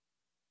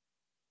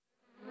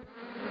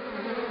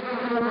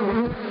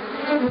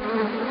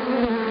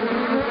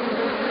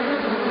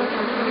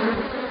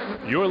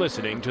You're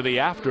listening to the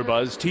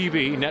AfterBuzz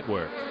TV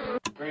network.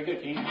 Very good,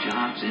 Keith.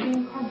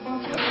 Johnson.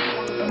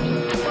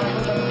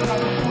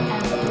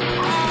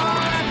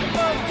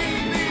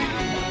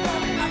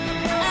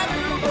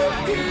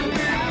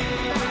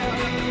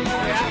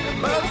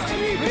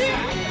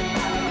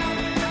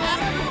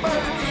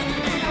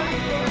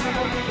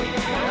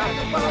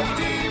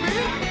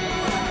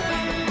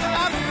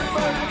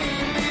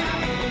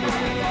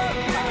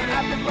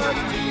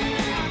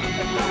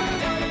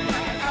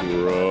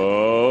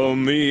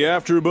 From the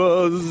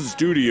AfterBuzz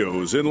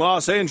Studios in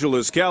Los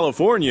Angeles,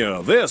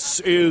 California, this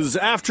is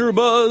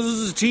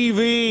AfterBuzz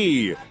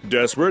TV,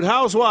 Desperate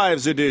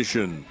Housewives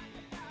edition.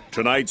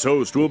 Tonight's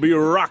host will be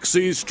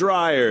Roxy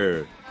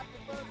Stryer.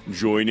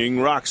 Joining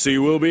Roxy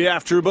will be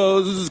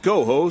AfterBuzz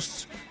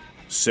co-hosts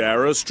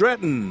Sarah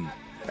Stretton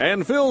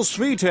and Phil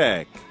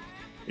Svitek.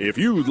 If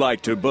you'd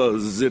like to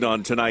buzz in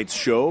on tonight's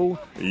show,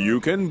 you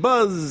can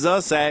buzz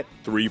us at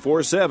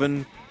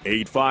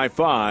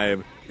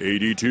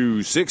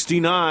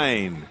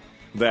 347-855-8269.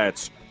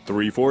 That's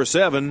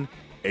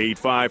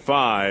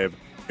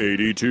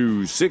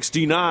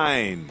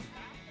 347-855-8269.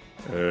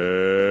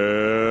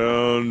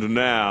 And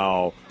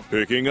now,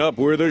 picking up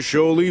where the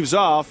show leaves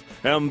off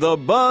and the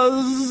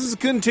buzz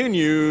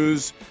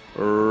continues,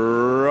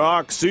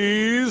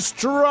 Roxy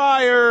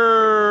Stryer.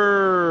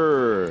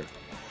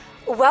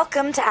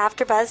 Welcome to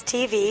AfterBuzz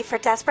TV for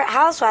Desperate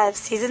Housewives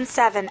Season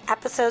 7,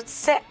 Episode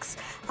 6.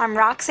 I'm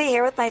Roxy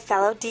here with my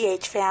fellow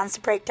DH fans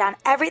to break down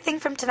everything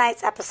from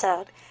tonight's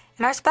episode.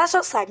 In our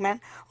special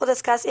segment, we'll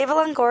discuss Eva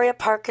Longoria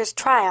Parker's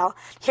trial,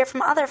 hear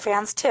from other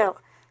fans too.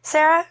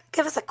 Sarah,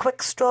 give us a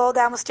quick stroll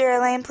down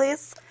Wisteria Lane,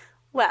 please.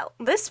 Well,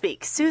 this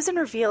week, Susan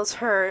reveals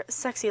her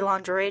sexy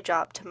lingerie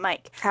job to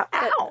Mike.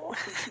 Ow.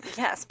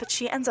 Yes, but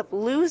she ends up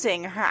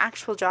losing her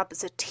actual job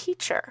as a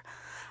teacher.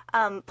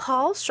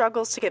 Paul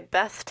struggles to get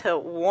Beth to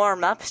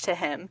warm up to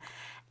him,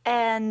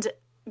 and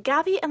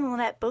Gabby and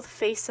Lynette both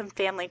face some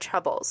family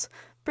troubles.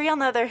 Bree, on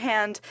the other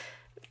hand,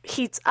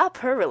 heats up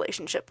her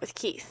relationship with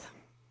Keith.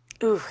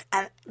 Ooh,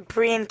 and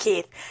Bree and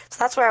Keith. So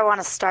that's where I want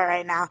to start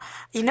right now.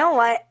 You know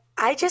what?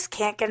 I just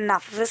can't get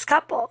enough of this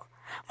couple.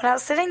 When I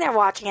was sitting there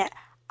watching it,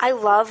 I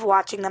love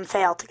watching them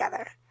fail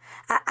together.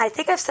 I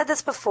think I've said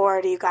this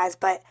before to you guys,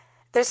 but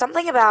there's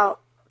something about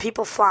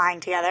people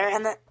flying together,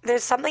 and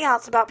there's something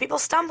else about people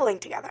stumbling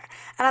together.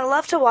 And I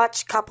love to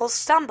watch couples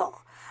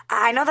stumble.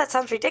 I know that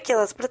sounds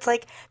ridiculous, but it's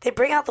like they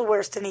bring out the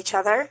worst in each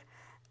other,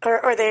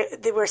 or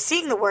they were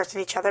seeing the worst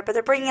in each other, but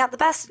they're bringing out the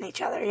best in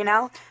each other, you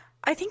know?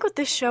 I think what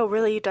this show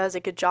really does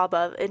a good job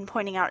of in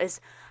pointing out is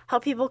how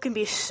people can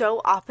be so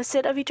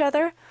opposite of each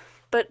other,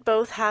 but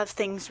both have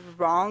things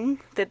wrong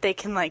that they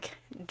can, like,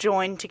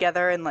 join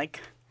together and, like,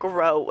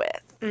 grow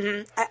with.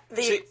 Mm-hmm.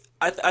 See,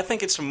 I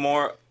think it's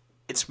more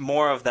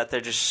of that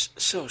they're just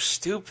so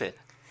stupid.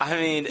 I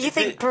mean... You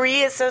think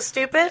Bree is so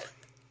stupid?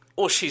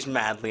 Well, she's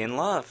madly in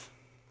love.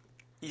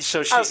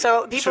 So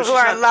people who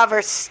are in love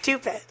are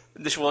stupid.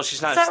 Well,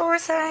 she's not... Is that what we're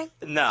saying?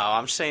 No,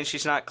 I'm saying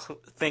she's not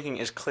thinking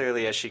as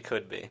clearly as she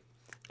could be.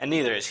 And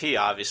neither is he,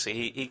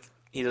 obviously.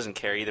 He doesn't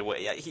care either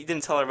way. Yeah, he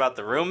didn't tell her about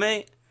the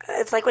roommate.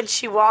 It's like when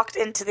she walked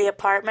into the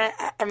apartment,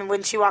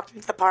 when she walked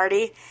into the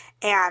party,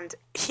 and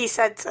he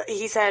said,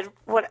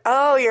 "What?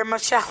 Oh, you're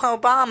Michelle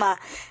Obama,"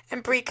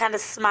 and Bree kind of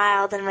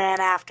smiled and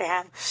ran after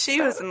him. She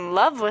was in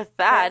love with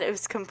that. It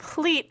was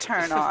complete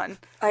turn on.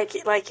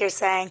 like you're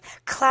saying,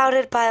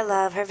 clouded by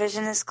love. Her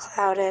vision is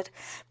clouded,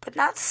 but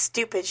not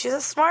stupid. She's a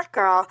smart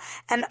girl,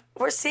 and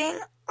we're seeing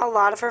a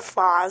lot of her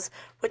flaws,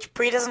 which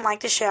Bree doesn't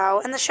like to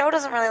show, and the show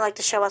doesn't really like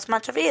to show us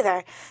much of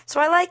either. So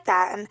I like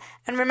that,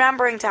 and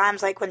remembering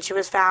times like when she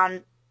was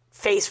found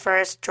face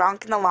first,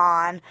 drunk in the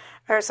lawn,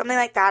 or something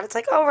like that. It's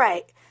like, oh,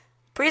 right,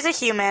 Bree's a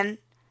human.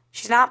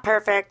 She's not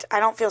perfect. I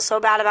don't feel so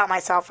bad about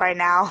myself right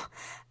now.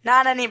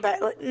 Nobody in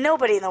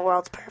the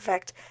world's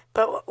perfect.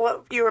 But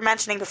what you were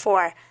mentioning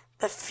before,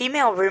 the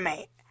female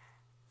roommate.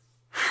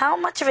 How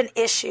much of an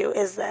issue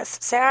is this?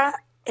 Sarah,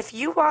 if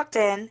you walked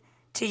in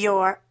to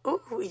you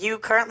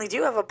currently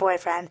do have a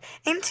boyfriend,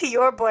 into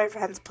your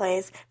boyfriend's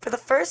place for the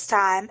first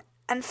time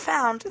and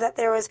found that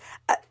there was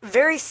a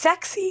very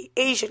sexy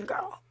Asian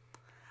girl.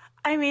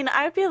 I mean,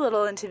 I'd be a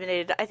little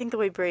intimidated. I think the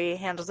way Bree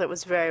handles it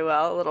was very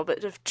well, a little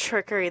bit of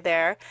trickery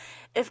there.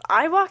 If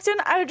I walked in,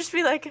 I would just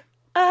be like,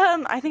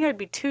 I think I'd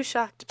be too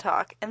shocked to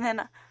talk. And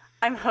then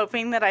I'm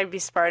hoping that I'd be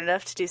smart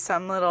enough to do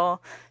some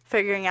little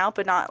figuring out,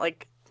 but not,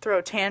 like, throw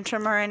a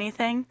tantrum or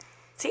anything.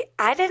 See,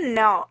 I didn't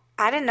know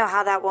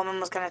how that woman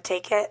was going to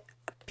take it,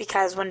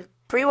 because when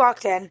Bree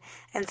walked in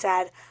and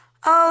said,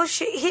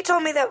 he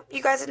told me that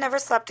you guys had never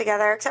slept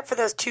together except for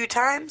those 2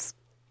 times.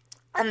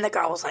 And the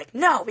girl was like,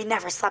 no, we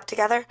never slept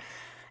together.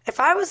 If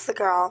I was the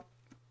girl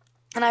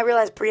and I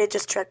realized Bree had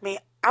just tricked me,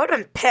 I would have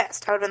been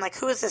pissed. I would have been like,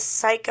 who is this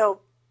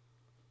psycho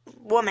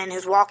woman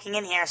who's walking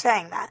in here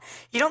saying that?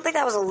 You don't think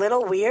that was a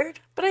little weird?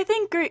 But I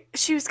think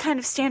she was kind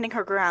of standing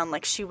her ground.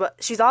 Like,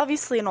 she's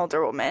obviously an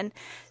older woman.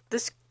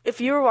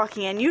 If you were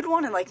walking in, you'd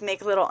want to, like,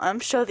 make a little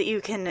show that you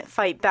can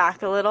fight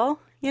back a little,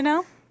 you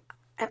know?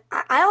 And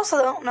I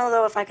also don't know,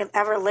 though, if I could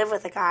ever live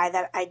with a guy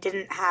that I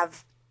didn't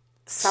have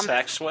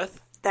Sex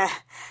with?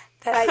 that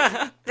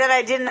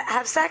I didn't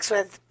have sex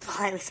with,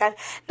 politely said.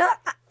 No,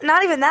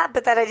 not even that,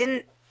 but that I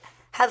didn't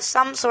have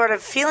some sort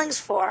of feelings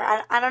for.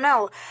 I don't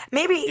know.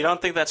 Maybe You don't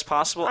think that's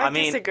possible? I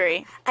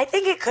disagree. I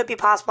think it could be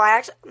possible.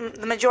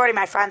 The majority of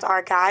my friends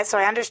are guys, so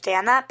I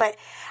understand that. But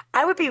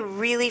I would be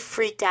really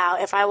freaked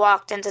out if I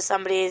walked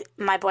into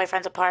my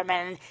boyfriend's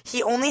apartment, and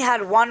he only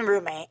had one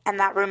roommate, and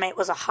that roommate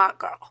was a hot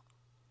girl.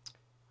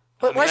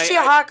 Was she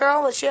a hot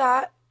girl? Was she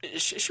hot?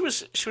 She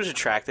was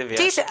attractive. Yes.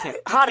 Decent,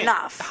 hot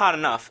enough. Hot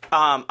enough.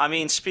 I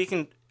mean,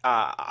 speaking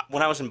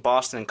when I was in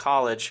Boston in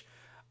college,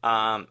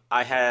 I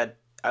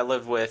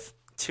lived with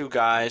 2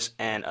 guys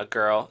and a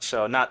girl,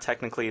 so not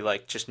technically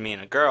like just me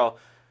and a girl,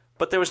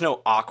 but there was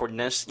no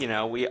awkwardness. You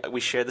know, we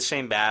shared the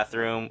same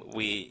bathroom.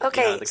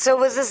 Okay, so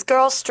was this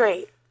girl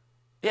straight?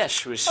 Yeah,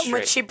 she was straight.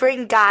 Would she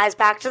bring guys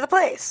back to the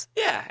place?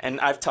 Yeah, and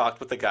I've talked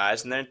with the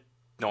guys, and they're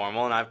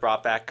normal, and I've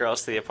brought back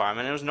girls to the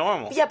apartment, and it was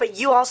normal. Yeah, but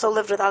you also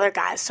lived with other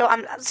guys. So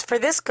for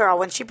this girl,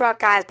 when she brought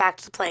guys back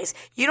to the place,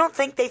 you don't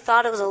think they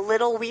thought it was a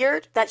little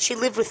weird that she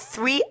lived with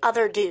 3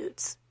 other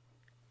dudes?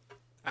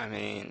 I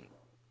mean,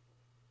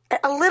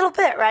 a little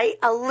bit, right?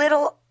 A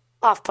little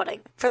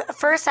off-putting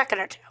for a second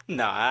or 2.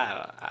 no,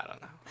 I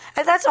don't know.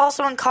 And that's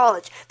also in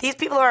college. These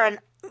people are in,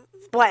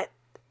 what,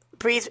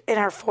 Bree's in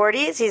her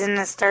 40s, he's in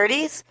his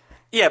 30s?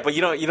 Yeah, but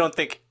you don't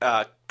think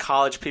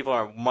college people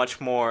are much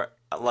more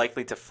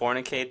likely to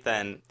fornicate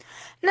than...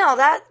 No,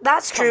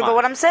 that's true, Come on. but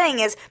what I'm saying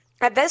is,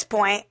 at this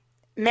point,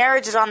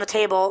 marriage is on the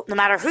table no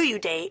matter who you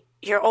date.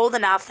 You're old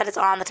enough that it's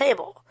on the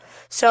table.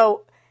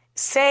 So,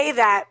 say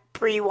that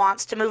Bree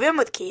wants to move in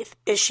with Keith.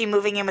 Is she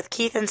moving in with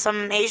Keith and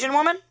some Asian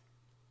woman?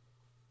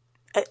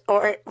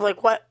 Or,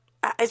 like, what?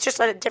 It's just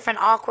a different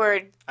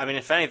awkward... I mean,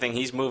 if anything,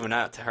 he's moving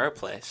out to her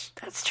place.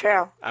 That's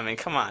true. I mean,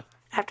 come on.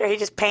 After he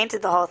just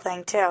painted the whole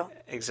thing, too.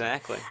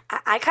 Exactly.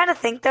 I kind of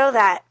think, though,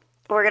 that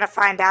we're going to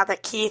find out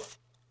that Keith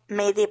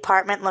made the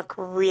apartment look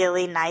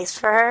really nice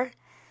for her.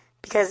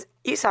 Because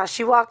you saw,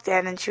 she walked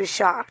in and she was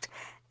shocked.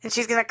 And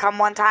she's going to come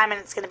one time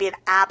and it's going to be an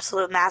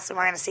absolute mess. And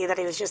we're going to see that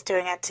he was just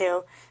doing it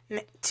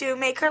to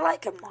make her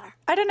like him more.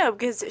 I don't know,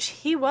 because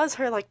he was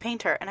her, like,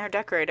 painter and her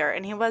decorator,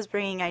 and he was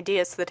bringing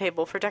ideas to the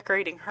table for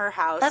decorating her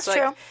house. That's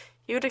like, true.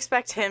 You would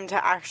expect him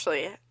to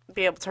actually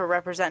be able to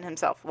represent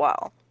himself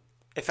well.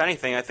 If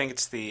anything, I think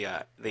it's the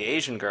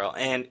Asian girl,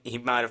 and he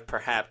might have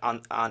perhaps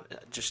on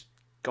just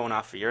going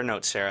off of your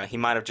notes, Sarah. He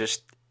might have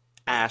just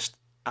asked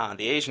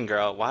the Asian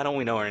girl. Why don't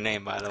we know her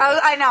name, by the way? Oh,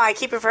 I know. I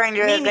keep referring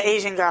to her as the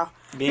Asian girl.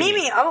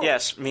 Mimi. Oh,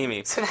 Yes,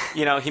 Mimi.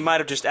 You know, he might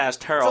have just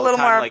asked her it's all a little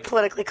the time, more like,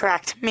 politically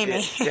correct.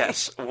 Mimi.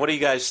 yes. What do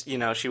you guys? You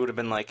know, she would have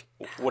been like,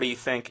 "What do you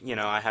think? You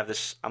know,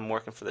 I'm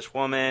working for this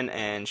woman,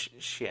 and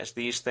she has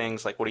these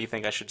things. Like, what do you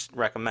think I should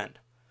recommend?"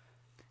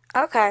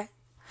 Okay.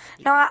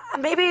 No,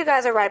 maybe you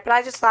guys are right, but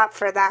I just thought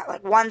for that,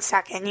 like, 1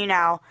 second, you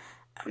know,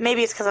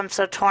 maybe it's because I'm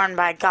so torn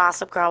by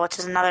Gossip Girl, which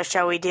is another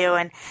show we do,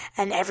 and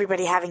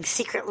everybody having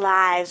secret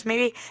lives.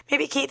 Maybe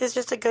Keith is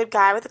just a good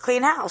guy with a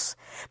clean house.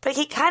 But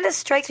he kind of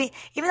strikes me,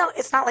 even though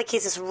it's not like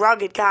he's this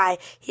rugged guy,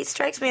 he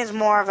strikes me as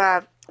more of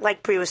a,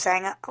 like Bree was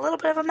saying, a little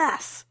bit of a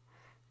mess.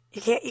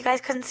 You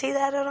guys couldn't see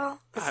that at all?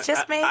 It's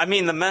just me? I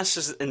mean, the mess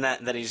is in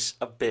that he's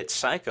a bit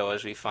psycho,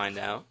 as we find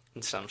out,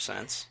 in some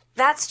sense.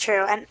 That's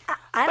true, and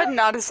But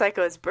not as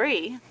psycho as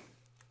Bree.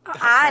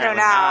 I don't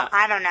know. not.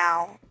 I don't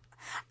know.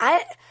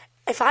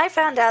 If I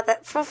found out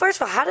that... Well, first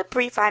of all, how did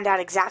Bree find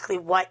out exactly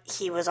what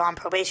he was on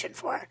probation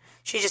for?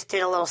 She just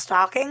did a little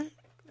stalking?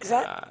 Is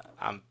that...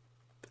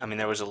 I mean,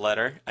 there was a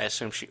letter. I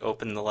assume she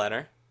opened the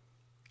letter.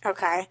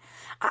 Okay.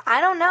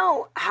 I don't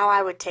know how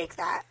I would take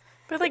that.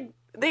 But, like,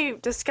 they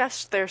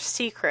discussed their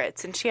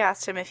secrets, and she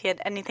asked him if he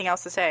had anything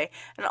else to say.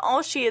 And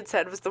all she had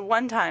said was the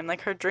one time,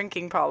 like, her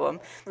drinking problem.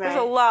 There's a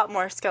Right. lot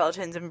more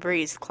skeletons in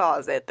Bree's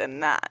closet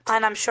than that.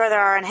 And I'm sure there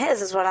are in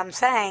his, is what I'm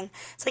saying.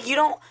 It's like you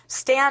don't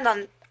stand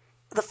on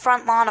the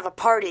front lawn of a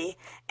party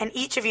and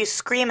each of you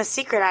scream a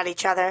secret at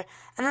each other,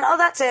 and then, oh,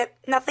 that's it.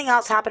 Nothing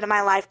else happened in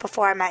my life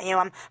before I met you.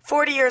 I'm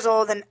 40 years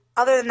old, and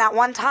other than that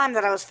one time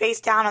that I was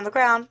face down on the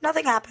ground,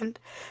 nothing happened.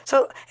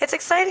 So it's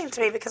exciting to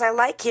me because I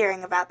like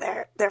hearing about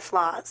their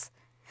flaws.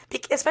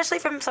 Especially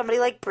from somebody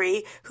like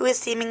Bree, who is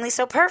seemingly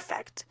so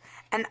perfect.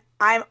 And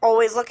I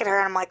always look at her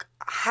and I'm like,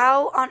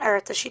 how on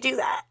earth does she do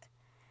that?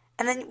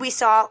 And then we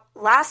saw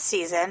last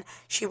season,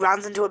 she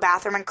runs into a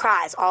bathroom and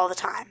cries all the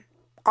time.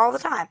 All the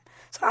time.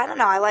 So I don't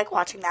know, I like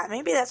watching that.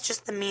 Maybe that's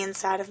just the mean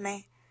side of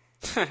me.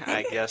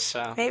 I guess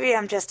so. Maybe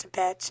I'm just a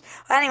bitch.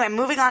 Well, anyway,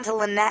 moving on to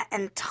Lynette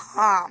and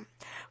Tom.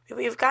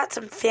 We've got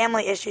some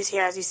family issues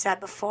here, as you said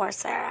before,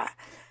 Sarah.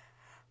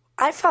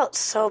 I felt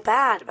so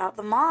bad about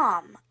the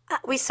mom.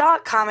 We saw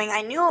it coming.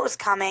 I knew it was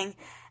coming.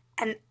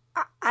 And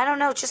I don't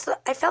know,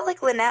 I felt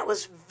like Lynette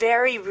was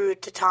very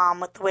rude to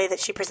Tom with the way that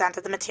she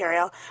presented the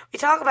material. We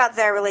talk about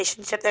their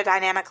relationship, their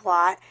dynamic a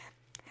lot.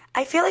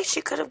 I feel like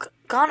she could have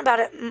gone about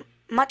it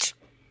much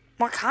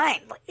more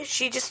kind. Like,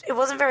 it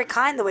wasn't very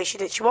kind the way she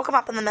did. She woke him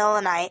up in the middle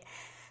of the night,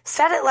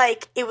 said it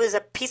like it was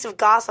a piece of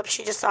gossip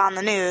she just saw on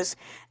the news,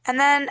 and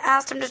then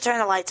asked him to turn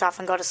the lights off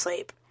and go to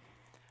sleep.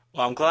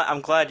 Well,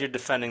 I'm glad you're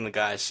defending the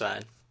guy's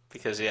side.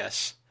 Because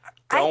yes,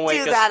 I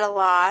do that a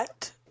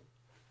lot.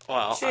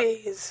 Well,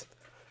 jeez.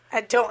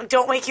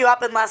 Don't wake you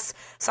up unless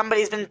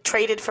somebody's been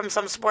traded from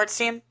some sports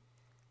team.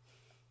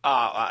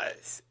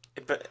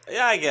 But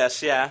yeah, I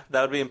guess that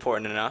would be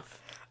important enough.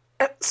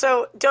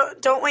 So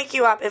don't wake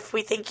you up if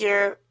we think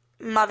your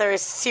mother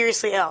is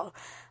seriously ill,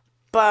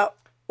 but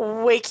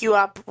wake you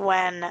up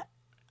when.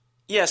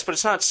 Yes, but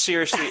it's not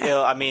seriously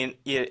ill. I mean,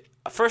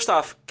 first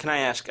off, can I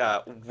ask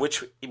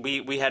which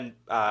we had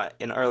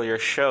in earlier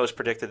shows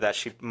predicted that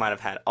she might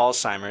have had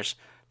Alzheimer's.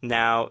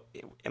 Now,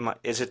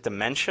 is it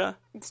dementia?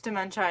 It's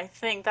dementia, I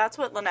think. That's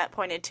what Lynette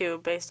pointed to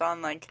based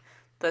on, like,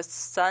 the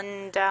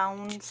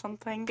sundown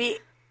something.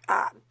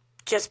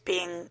 Just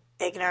being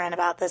ignorant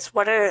about this,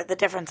 what are the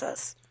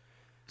differences?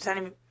 Does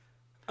any...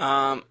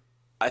 I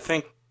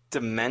think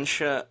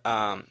dementia,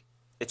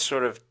 it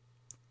sort of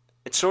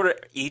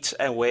eats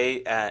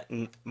away at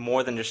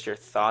more than just your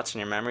thoughts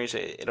and your memories.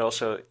 It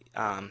also,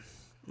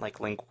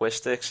 like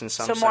linguistics in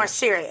some sense. So more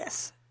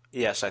serious.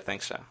 Yes, I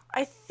think so.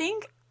 I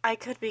think I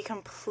could be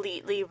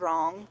completely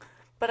wrong,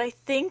 but I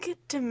think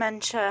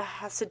dementia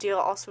has to deal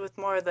also with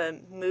more of the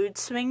mood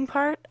swing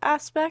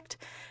aspect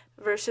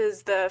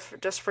versus the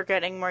just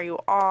forgetting where you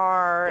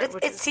are.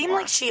 It seemed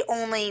like she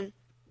only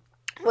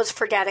was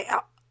forgetting,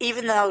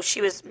 even though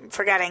she was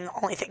forgetting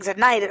only things at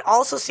night, it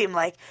also seemed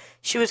like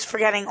she was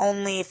forgetting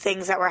only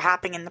things that were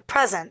happening in the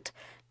present,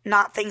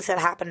 not things that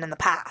happened in the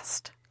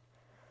past.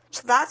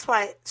 So that's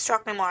why it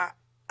struck me more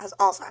as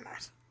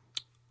Alzheimer's.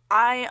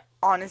 I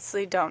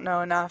honestly don't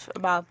know enough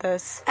about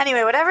this.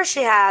 Anyway, whatever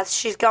she has,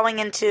 she's going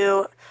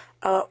into,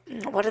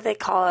 what do they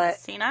call it?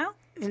 Senile?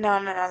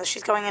 No.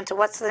 She's going into,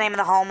 what's the name of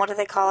the home? What do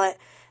they call it?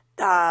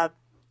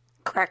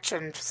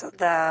 Correction. So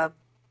the...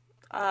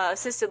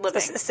 assisted living.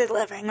 Assisted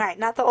living, right.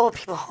 Not the old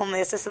people home,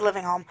 the assisted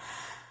living home.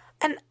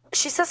 And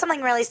she says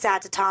something really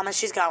sad to Tom as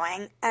she's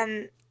going,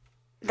 and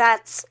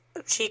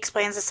she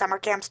explains the summer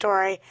camp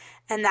story,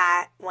 and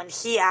that when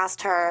he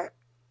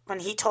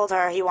told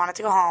her he wanted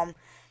to go home,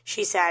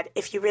 she said,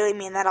 if you really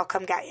mean that, I'll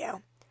come get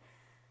you.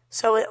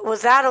 So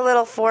was that a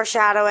little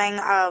foreshadowing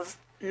of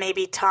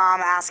maybe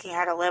Tom asking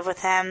her to live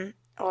with him,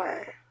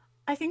 or?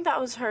 I think that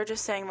was her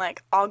just saying,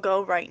 like, I'll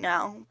go right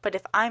now, but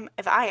if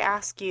I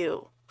ask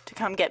you to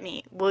come get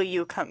me, will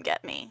you come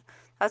get me?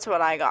 That's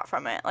what I got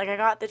from it. Like, I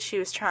got that she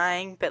was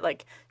trying, but,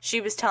 like, she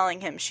was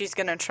telling him she's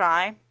gonna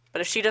try, but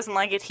if she doesn't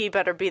like it, he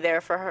better be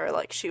there for her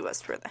like she was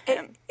for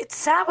him. It's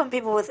sad when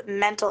people with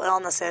mental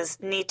illnesses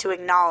need to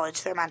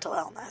acknowledge their mental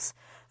illness.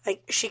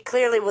 Like, she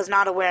clearly was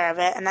not aware of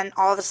it, and then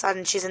all of a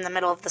sudden she's in the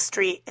middle of the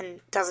street and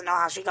doesn't know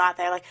how she got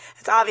there. Like,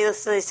 it's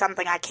obviously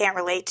something I can't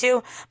relate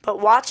to, but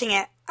watching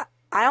it,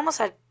 I almost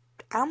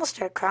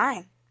started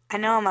crying. I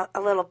know I'm a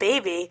little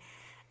baby,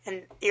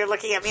 and you're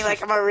looking at me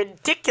like I'm a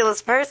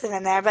ridiculous person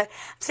in there, but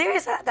I'm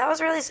serious, that was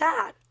really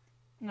sad.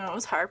 No, it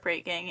was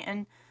heartbreaking,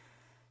 and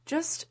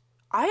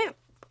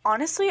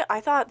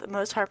I thought the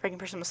most heartbreaking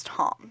person was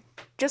Tom,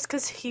 just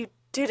because he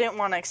didn't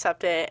want to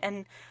accept it,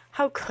 and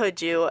how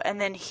could you?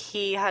 And then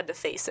he had to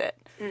face it.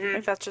 Mm-hmm.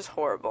 Like, that's just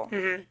horrible.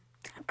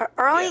 Mm-hmm.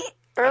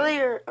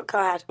 Earlier, go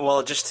ahead.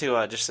 Well, just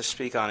to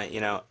speak on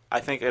it, I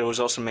think it was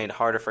also made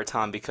harder for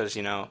Tom because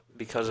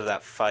of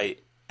that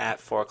fight at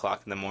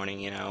 4:00 in the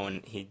morning,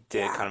 and he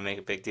did kind of make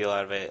a big deal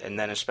out of it. And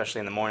then especially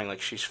in the morning,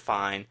 like, she's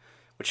fine,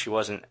 which she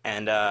wasn't.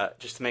 And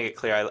just to make it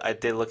clear, I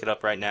did look it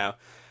up right now.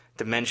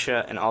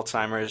 Dementia and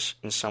Alzheimer's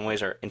in some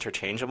ways are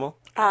interchangeable.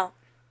 Oh.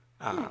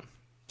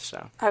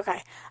 So.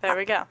 Okay. There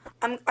we go.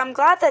 I'm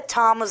glad that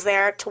Tom was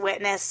there to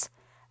witness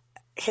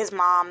his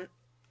mom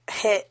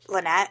hit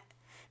Lynette,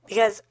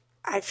 because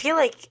I feel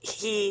like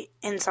he,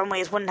 in some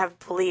ways, wouldn't have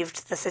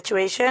believed the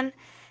situation.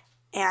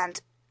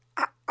 And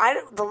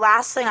the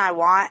last thing I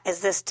want is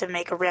this to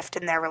make a rift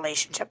in their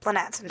relationship,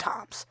 Lynette's and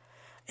Tom's.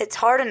 It's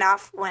hard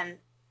enough when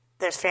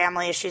there's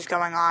family issues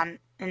going on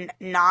and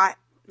not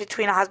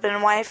between a husband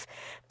and wife,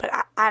 but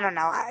I don't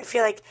know. I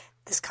feel like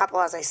this couple,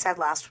 as I said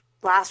last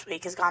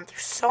week, has gone through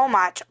so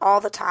much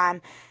all the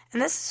time,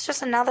 and this is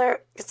just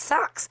it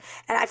sucks.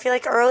 And I feel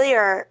like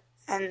earlier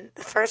in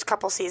the first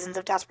couple seasons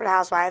of Desperate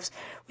Housewives,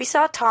 we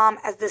saw Tom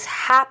as this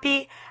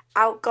happy,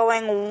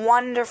 outgoing,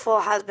 wonderful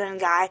husband and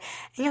guy,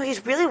 and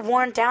he's really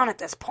worn down at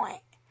this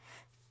point.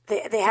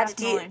 They had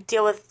to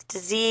deal with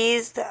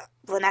disease,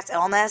 Lynette's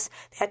illness.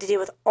 They had to deal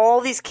with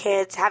all these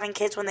kids, having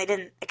kids when they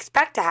didn't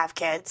expect to have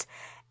kids,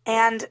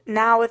 and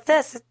now with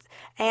this,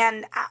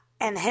 and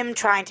him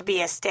trying to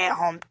be a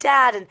stay-at-home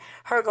dad, and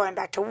her going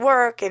back to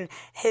work, and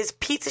his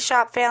pizza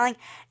shop failing.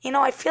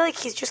 I feel like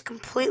he's just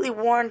completely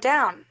worn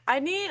down. I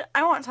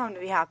want Tom to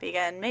be happy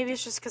again. Maybe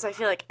it's just because I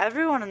feel like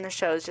everyone in the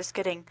show is just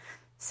getting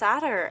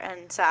sadder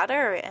and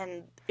sadder,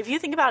 and if you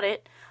think about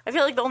it, I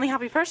feel like the only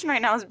happy person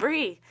right now is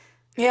Bree.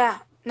 Yeah.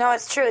 No,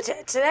 it's true.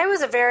 Today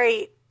was a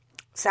very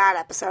sad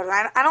episode,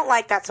 and I don't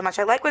like that so much.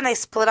 I like when they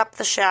split up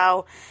the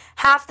show.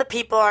 Half the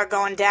people are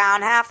going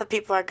down, half the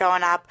people are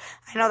going up.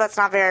 I know that's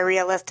not very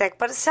realistic,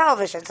 but it's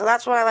television, so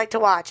that's what I like to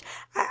watch.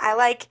 I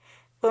like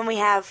when we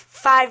have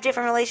 5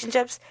 different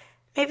relationships,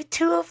 maybe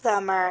 2 of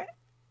them are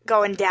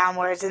going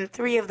downwards and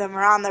 3 of them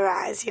are on the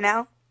rise,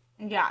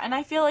 Yeah, and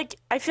I feel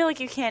like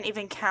you can't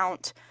even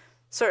count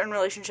certain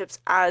relationships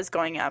as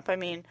going up. I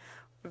mean,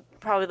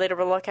 probably later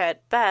we'll look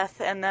at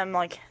Beth and them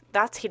like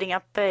that's heating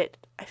up, but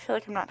I feel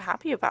like I'm not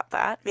happy about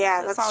that. Yeah,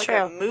 It's that's not like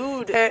true. a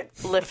mood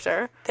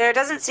lifter. There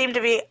doesn't seem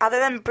to be, other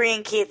than Bree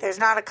and Keith, there's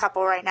not a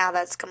couple right now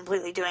that's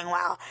completely doing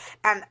well.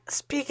 And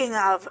speaking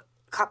of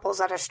couples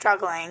that are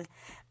struggling,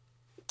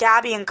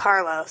 Gabby and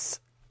Carlos.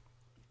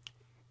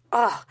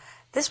 Oh,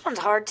 this one's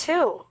hard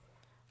too.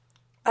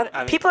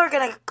 People are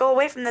going to go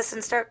away from this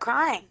and start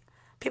crying.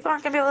 People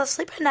aren't going to be able to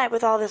sleep at night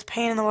with all this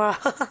pain in the world.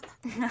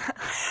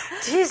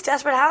 Jeez,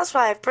 Desperate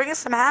Housewife, bring us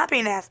some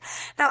happiness.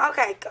 Now,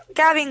 okay,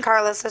 Gabby and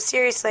Carlos, so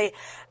seriously,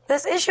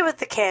 this issue with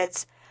the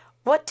kids,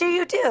 what do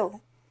you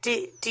do?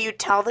 Do you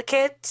tell the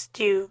kids?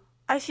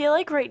 I feel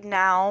like right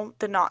now,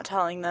 the not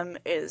telling them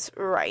is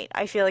right.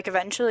 I feel like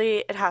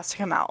eventually it has to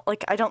come out.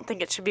 Like, I don't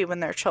think it should be when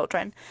they're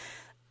children.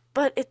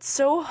 But it's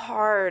so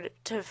hard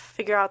to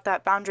figure out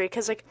that boundary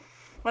because, like,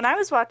 when I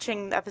was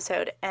watching the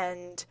episode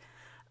and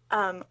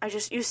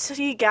you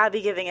see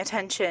Gabby giving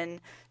attention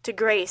to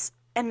Grace,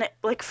 and,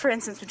 like, for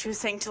instance, when she was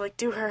saying to, like,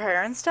 do her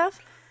hair and stuff,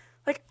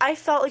 like, I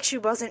felt like she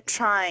wasn't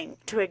trying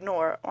to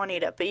ignore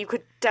Juanita, but you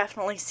could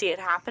definitely see it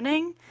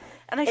happening.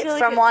 And I feel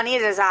From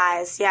Juanita's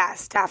eyes,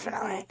 yes,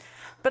 definitely.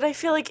 But I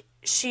feel like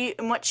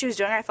what she was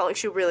doing, I felt like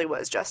she really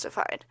was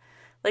justified.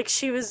 Like,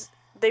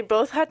 they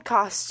both had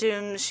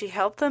costumes, she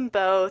helped them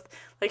both.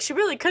 Like, she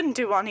really couldn't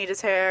do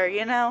Juanita's hair,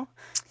 you know?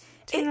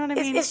 Do you know what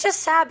I mean? It's just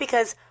sad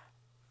because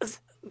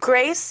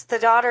Grace, the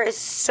daughter, is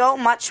so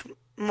much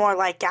more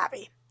like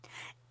Gabby.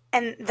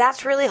 And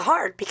that's really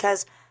hard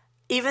because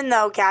even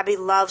though Gabby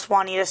loves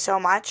Juanita so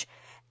much,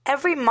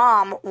 every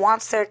mom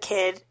wants their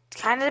kid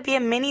kind of to be a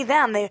mini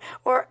them,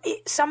 or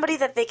somebody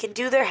that they can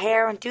do their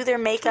hair and do their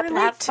makeup and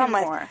have fun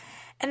with. More.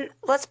 And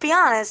let's be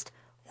honest,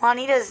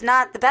 Juanita is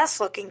not the best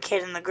looking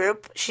kid in the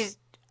group. She's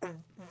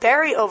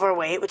very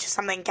overweight, which is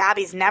something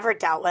Gabby's never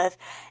dealt with,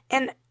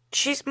 and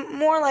she's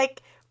more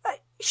like.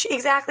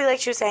 Exactly like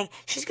she was saying,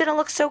 she's going to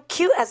look so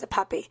cute as a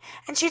puppy.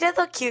 And she did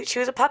look cute. She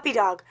was a puppy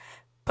dog.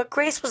 But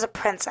Grace was a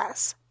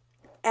princess.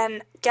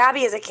 And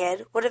Gabby, as a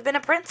kid, would have been a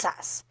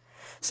princess.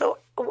 So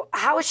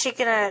how is she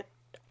going to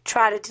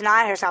try to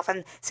deny herself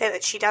and say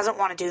that she doesn't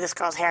want to do this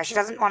girl's hair? She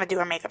doesn't want to do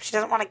her makeup. She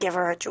doesn't want to give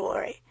her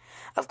jewelry.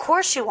 Of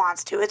course she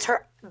wants to. It's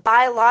her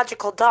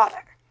biological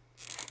daughter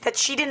that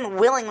she didn't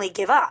willingly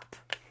give up.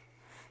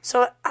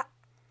 So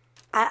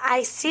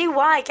I see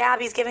why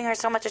Gabby's giving her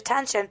so much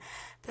attention.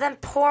 But then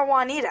poor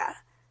Juanita,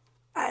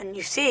 and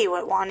you see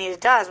what Juanita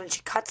does when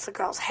she cuts the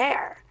girl's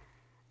hair.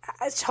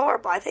 It's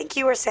horrible. I think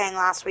you were saying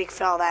last week,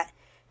 Phil,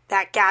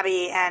 that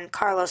Gabby and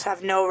Carlos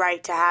have no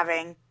right to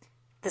having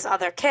this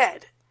other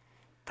kid.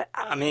 But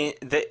I mean,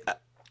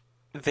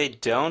 they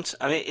don't.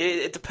 I mean,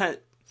 it depends.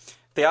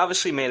 They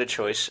obviously made a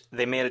choice.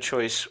 They made a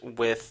choice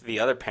with the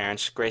other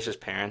parents, Grace's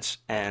parents,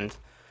 and,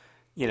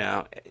 you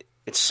know,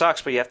 it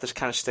sucks, but you have to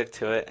kind of stick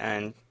to it.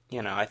 And,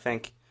 you know, I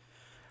think...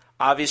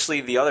 Obviously,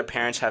 the other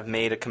parents have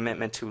made a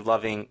commitment to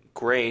loving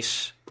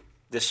Grace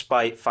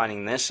despite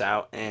finding this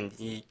out. And,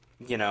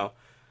 you know,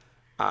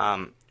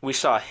 we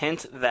saw a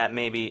hint that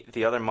maybe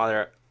the other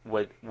mother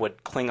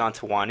would cling on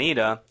to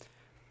Juanita,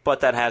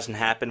 but that hasn't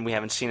happened. We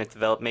haven't seen it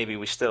develop. Maybe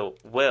we still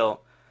will.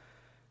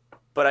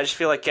 But I just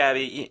feel like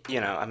Gabby,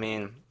 you know, I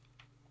mean,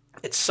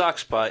 it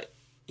sucks, but,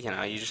 you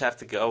know, you just have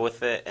to go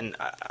with it. And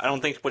I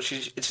don't think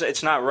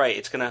it's not right.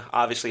 It's going to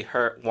obviously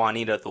hurt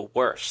Juanita the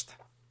worst.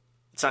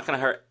 It's not going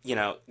to hurt, you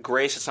know,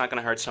 Grace, it's not going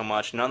to hurt so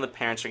much. None of the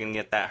parents are going to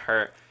get that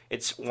hurt.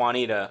 It's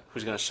Juanita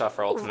who's going to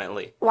suffer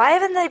ultimately. Why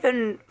haven't they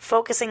been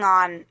focusing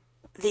on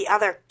the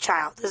other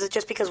child? Is it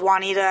just because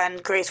Juanita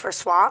and Grace were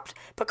swapped?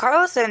 But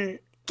Carlos and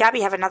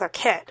Gabby have another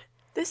kid.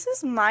 This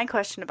is my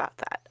question about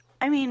that.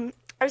 I mean,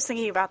 I was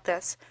thinking about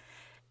this.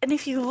 And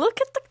if you look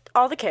at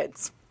all the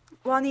kids,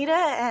 Juanita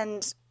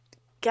and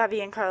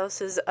Gabby and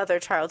Carlos's other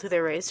child who they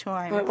raised, who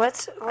I'm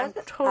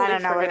totally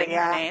forgetting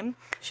her name.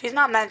 She's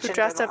not mentioned. Who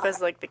dressed up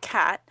as, like, the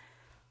cat,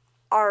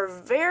 are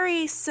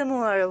very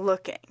similar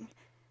looking.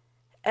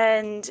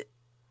 And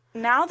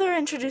now they're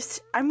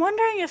introduced... I'm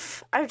wondering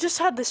if... I've just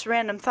had this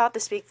random thought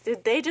this week.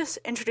 Did they just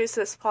introduce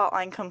this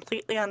plotline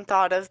completely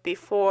unthought of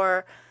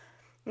before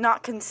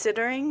not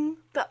considering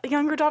the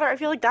younger daughter? I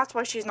feel like that's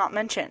why she's not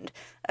mentioned.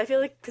 I feel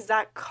like because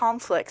that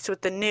conflicts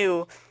with the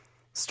new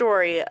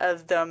story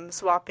of them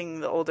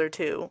swapping the older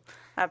two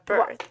at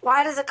birth.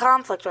 Why does it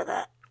conflict with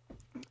it?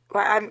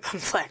 Why I'm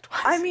conflict?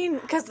 I mean,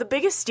 because the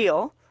biggest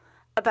deal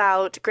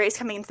about Grace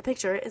coming into the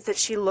picture is that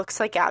she looks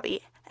like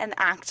Gabby and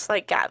acts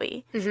like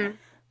Gabby. Mm-hmm.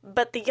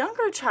 But the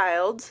younger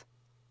child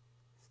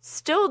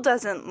still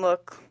doesn't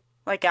look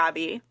like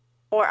Gabby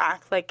or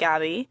act like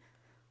Gabby.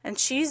 And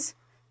she's,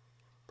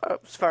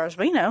 as far as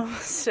we know,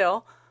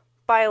 still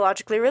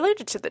biologically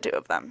related to the two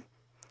of them.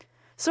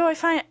 So I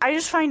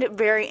just find it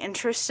very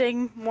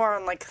interesting, more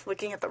on, like,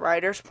 looking at the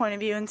writer's point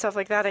of view and stuff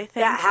like that, I think.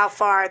 Yeah, how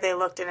far they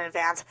looked in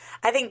advance.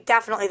 I think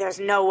definitely there's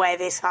no way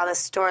they saw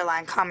this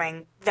storyline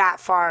coming that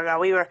far ago.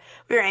 We were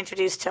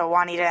introduced to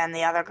Juanita and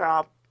the other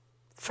girl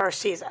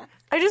first season.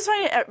 I just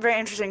find it very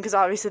interesting because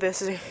obviously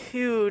this is a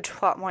huge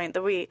plot point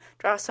that we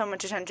draw so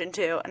much attention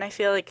to, and I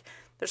feel like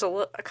there's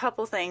a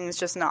couple things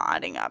just not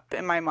adding up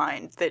in my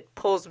mind that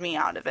pulls me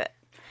out of it.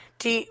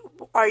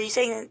 Are you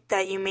saying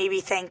that you maybe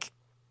think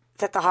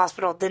that the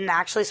hospital didn't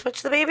actually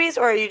switch the babies,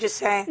 or are you just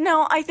saying...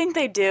 No, I think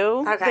they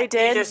do. Okay. They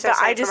did, you just but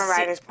I from just a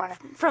writer's point of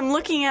view. from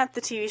looking at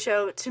the TV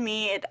show, to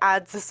me, it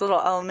adds this little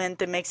element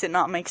that makes it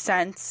not make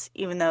sense,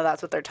 even though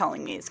that's what they're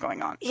telling me is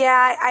going on.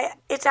 Yeah,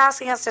 it's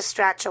asking us to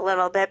stretch a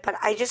little bit, but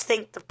I just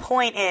think the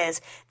point is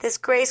this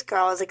Grace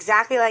girl is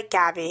exactly like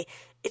Gabby.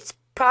 It's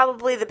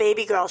probably the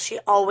baby girl she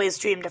always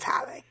dreamed of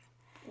having.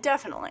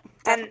 Definitely.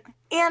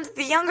 And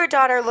the younger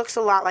daughter looks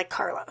a lot like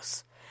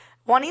Carlos.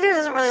 Juanita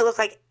doesn't really look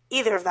like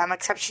either of them,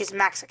 except she's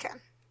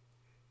Mexican.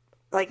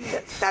 Like,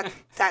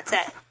 that's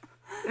it.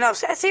 No,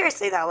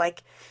 seriously, though.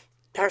 Like,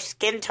 her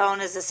skin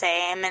tone is the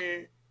same,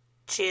 and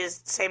she is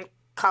the same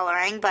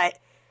coloring, but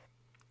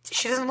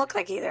she doesn't look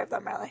like either of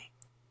them, really.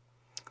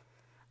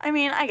 I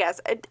mean, I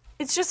guess.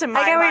 It's just in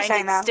my get what you're mind,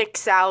 saying, it though.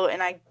 sticks out,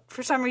 and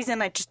for some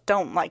reason, I just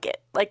don't like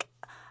it. Like,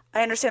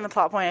 I understand the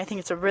plot point. I think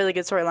it's a really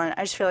good storyline.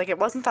 I just feel like it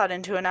wasn't thought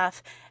into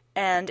enough,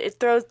 and it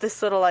throws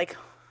this little, like,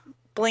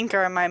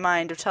 blinker in my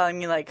mind of telling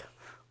me, like,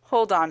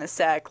 hold on a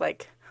sec,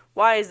 like,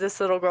 why is this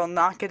little girl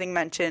not getting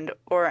mentioned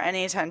or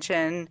any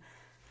attention?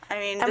 I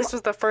mean, this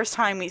was the first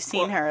time we've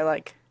seen her,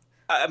 like...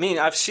 I mean,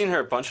 I've seen her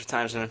a bunch of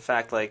times, and in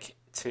fact, like,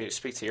 to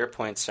speak to your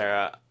point,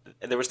 Sarah,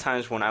 there was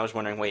times when I was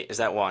wondering, wait, is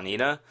that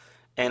Juanita?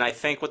 And I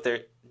think what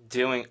they're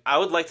doing, I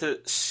would like to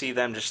see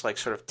them just, like,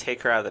 sort of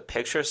take her out of the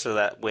picture so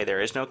that way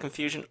there is no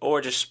confusion,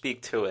 or just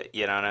speak to it,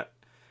 you know?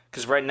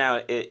 Because right now,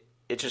 it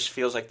just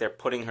feels like they're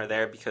putting her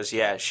there because,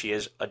 yeah, she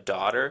is a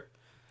daughter.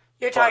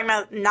 You're talking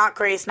about not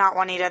Grace, not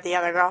Juanita, the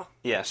other girl?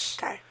 Yes.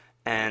 Okay.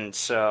 And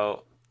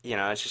so, you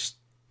know, it's just,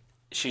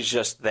 she's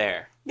just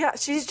there. Yeah,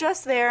 she's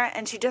just there,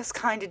 and she just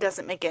kind of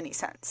doesn't make any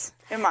sense,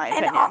 in my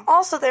opinion. And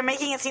also, they're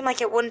making it seem like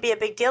it wouldn't be a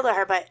big deal to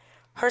her, but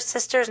her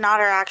sister's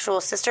not her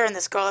actual sister, and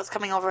this girl that's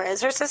coming over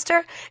is her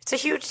sister. It's a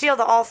huge deal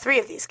to all three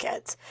of these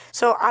kids.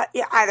 So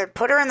either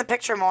put her in the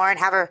picture more and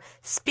have her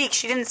speak.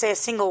 She didn't say a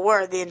single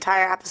word the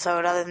entire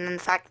episode other than the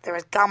fact that there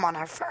was gum on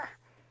her fur.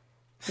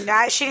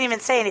 No, she didn't even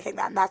say anything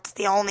then. That's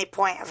the only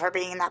point of her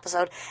being in the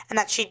episode. And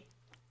that she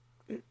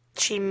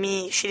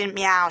didn't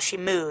meow, she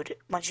mooed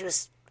when she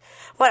was...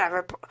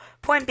 Whatever.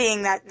 Point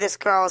being that this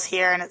girl is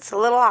here and it's a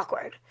little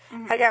awkward.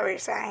 I get what you're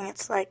saying.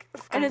 It's like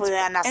completely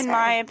unnecessary. In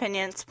my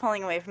opinion, it's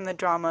pulling away from the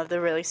drama of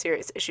the really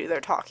serious issue they're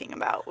talking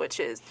about, which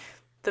is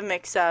the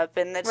mix-up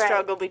and the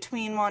struggle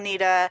between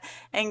Juanita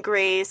and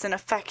Grace and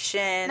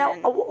affection. No,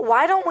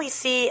 why don't we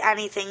see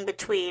anything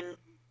between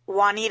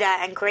Juanita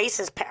and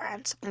Grace's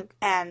parents,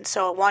 and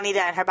so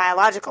Juanita and her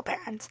biological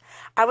parents?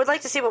 I would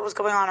like to see what was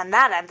going on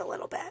that end a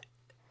little bit.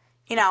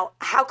 You know,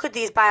 how could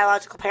these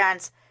biological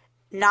parents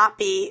not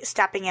be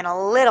stepping in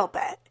a little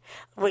bit?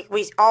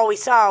 All we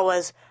saw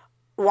was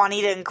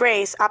Juanita and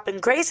Grace up in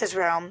Grace's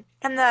room,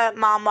 and the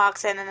mom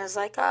walks in and is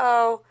like,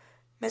 "Oh,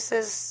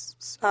 Mrs.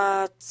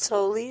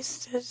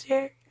 Solis is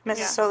here.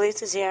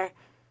 Solis is here,"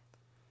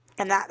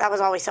 and that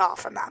was all we saw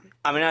from them.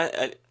 I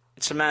mean,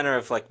 it's a matter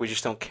of, like, we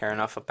just don't care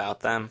enough about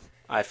them,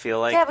 I feel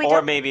like. Yeah,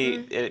 or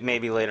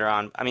maybe later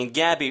on. I mean,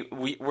 Gabby,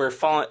 we're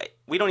falling...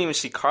 We don't even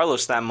see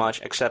Carlos that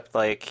much, except,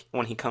 like,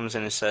 when he comes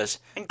in and says,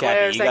 and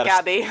Gabby, you gotta...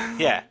 Gabby.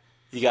 Yeah,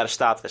 you gotta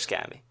stop this,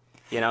 Gabby.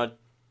 You know?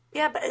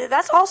 Yeah, but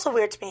that's also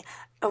weird to me.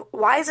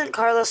 Why isn't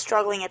Carlos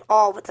struggling at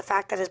all with the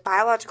fact that his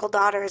biological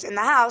daughter is in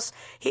the house?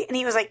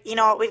 He was like, you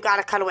know what, we've got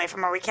to cut away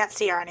from her. We can't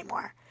see her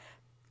anymore.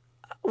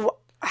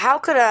 How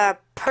could a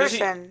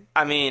person...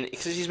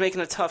 Because he's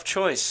making a tough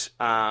choice.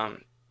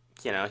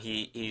 You know,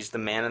 he's the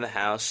man of the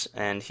house,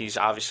 and he's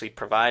obviously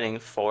providing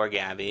for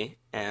Gabby.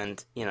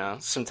 And, you know,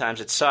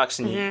 sometimes it sucks,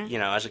 and you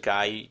know, as a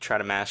guy, you try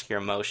to mask your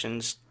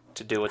emotions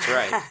to do what's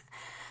right.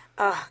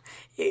 Oh,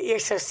 you're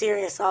so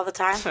serious all the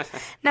time.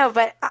 No,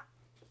 but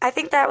I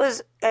think that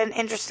was an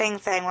interesting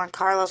thing when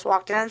Carlos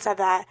walked in and said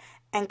that,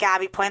 and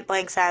Gabby point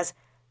blank says,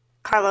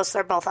 "Carlos,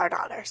 they're both our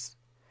daughters."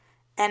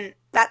 And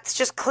that's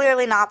just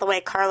clearly not the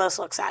way Carlos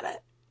looks at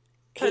it.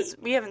 Because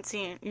we haven't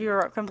seen,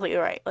 you're completely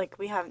right, like,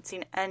 we haven't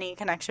seen any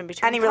connection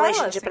between any Carlos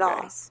relationship and at all.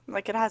 Grace.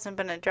 Like, it hasn't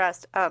been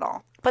addressed at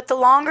all. But the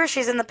longer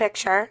she's in the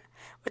picture,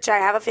 which I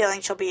have a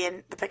feeling she'll be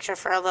in the picture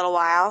for a little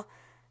while,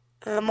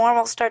 the more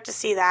we'll start to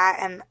see that,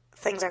 and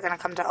things are going to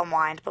come to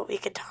unwind. But we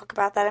could talk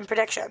about that in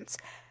predictions.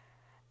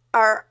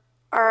 Our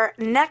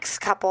next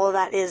couple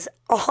that is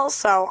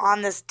also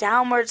on this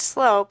downward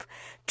slope,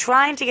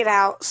 trying to get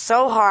out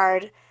so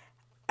hard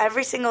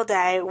every single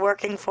day,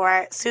 working for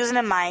it, Susan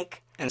and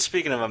Mike. And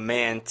speaking of a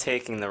man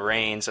taking the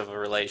reins of a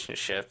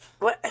relationship...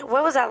 What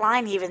was that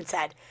line he even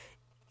said?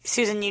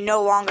 "Susan, you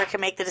no longer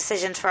can make the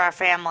decisions for our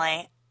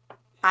family.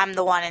 I'm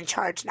the one in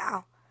charge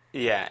now."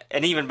 Yeah,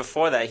 and even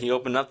before that, he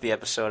opened up the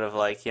episode of,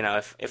 like, you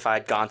know, if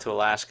I'd gone to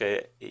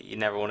Alaska, you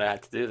never would have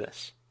had to do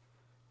this.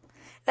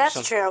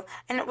 That's true.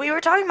 And we were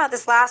talking about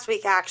this last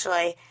week,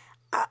 actually,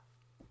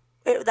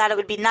 that it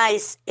would be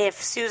nice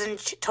if Susan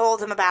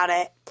told him about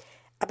it,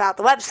 about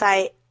the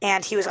website,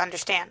 and he was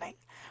understanding.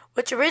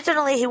 which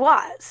originally he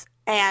was,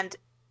 and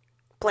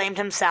blamed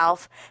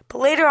himself. But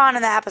later on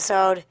in the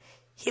episode,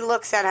 he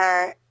looks at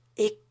her,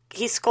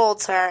 he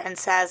scolds her and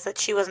says that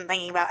she wasn't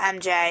thinking about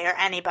MJ or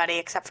anybody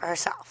except for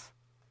herself.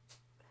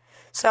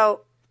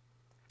 So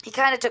he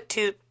kind of took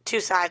two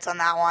sides on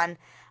that one.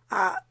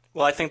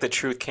 Well, I think the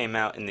truth came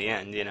out in the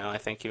end, I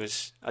think he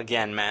was,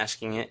 again,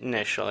 masking it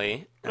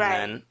initially,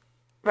 and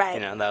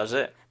then, that was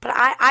it. But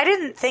I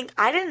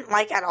didn't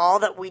like at all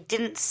that we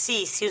didn't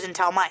see Susan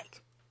tell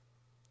Mike.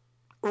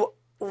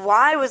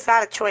 Why was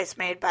that a choice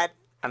made by...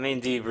 I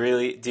mean, do you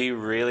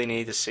really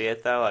need to see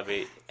it, though? I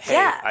mean, hey,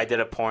 yeah. I did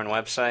a porn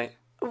website.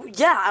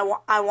 Yeah,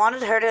 I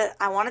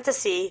wanted to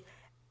see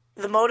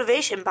the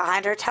motivation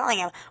behind her telling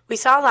him. We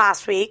saw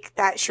last week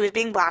that she was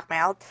being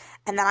blackmailed,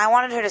 and then I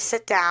wanted her to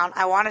sit down.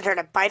 I wanted her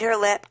to bite her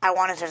lip. I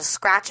wanted her to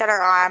scratch at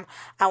her arm.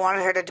 I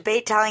wanted her to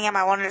debate telling him.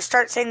 I wanted her to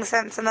start saying the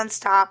sentence and then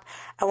stop.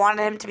 I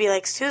wanted him to be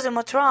like, Susan,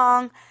 what's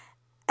wrong?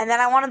 And then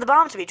I wanted the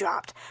bomb to be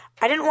dropped.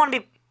 I didn't want to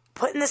be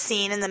put in the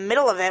scene in the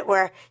middle of it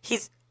where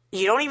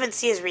you don't even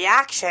see his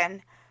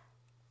reaction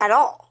at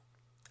all.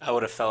 I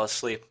would have fell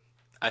asleep.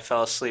 I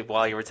fell asleep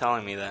while you were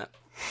telling me that.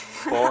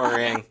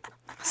 Boring.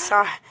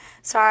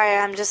 Sorry,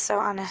 I'm just so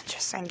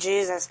uninteresting.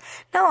 Jesus.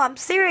 No, I'm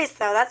serious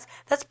though.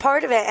 That's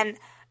part of it, and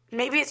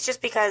maybe it's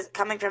just because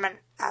coming from an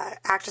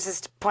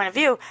actress's point of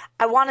view,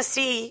 I want to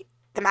see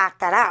them act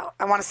that out.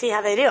 I want to see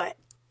how they do it.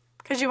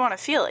 Because you want to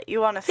feel it.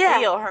 You want to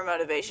feel her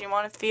motivation. You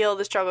want to feel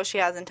the struggle she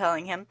has in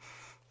telling him.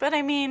 But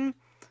I mean,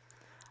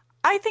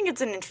 I think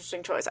it's an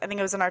interesting choice. I think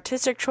it was an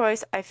artistic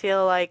choice. I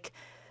feel like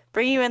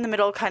bringing you in the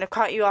middle kind of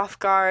caught you off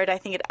guard. I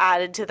think it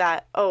added to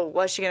that, oh,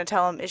 was she going to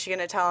tell him? Is she going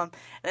to tell him?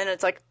 And then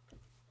it's like,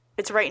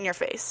 it's right in your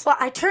face. Well,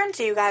 I turned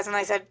to you guys and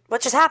I said,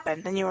 what just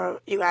happened? And you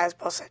guys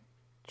both said,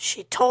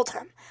 she told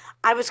him.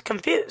 I was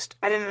confused.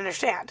 I didn't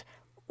understand.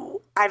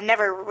 I've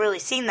never really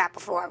seen that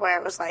before, where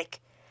it was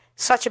like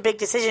such a big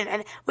decision.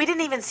 And we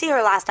didn't even see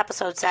her last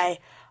episode say,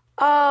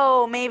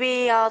 oh,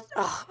 maybe I'll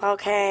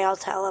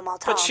tell him.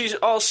 But she's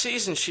all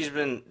season, she's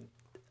been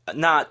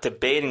not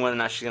debating whether or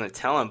not she's going to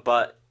tell him,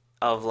 but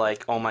of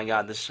like, oh my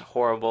God, this is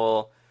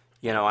horrible.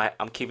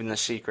 I'm keeping the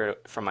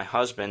secret from my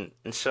husband.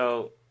 And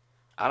so,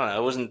 I don't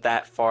know, it wasn't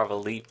that far of a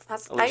leap.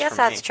 I guess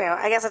that's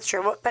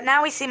true. But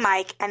now we see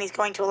Mike, and he's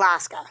going to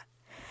Alaska.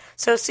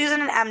 So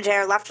Susan and MJ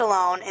are left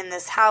alone in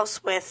this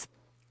house with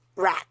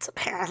rats,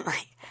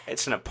 apparently.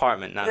 It's an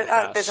apartment, not a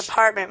house. This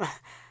apartment.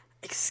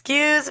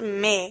 Excuse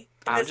me.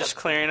 I'm just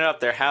clearing it up.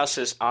 Their house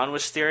is on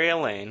Wisteria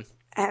Lane.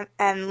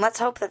 And let's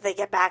hope that they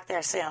get back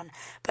there soon.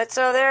 But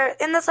so they're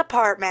in this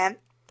apartment,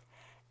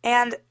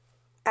 and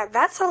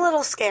that's a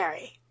little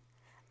scary.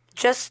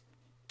 Just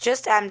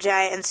MJ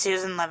and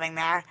Susan living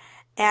there.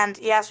 And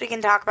yes, we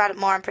can talk about it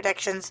more in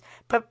predictions.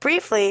 But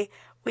briefly,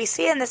 we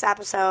see in this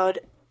episode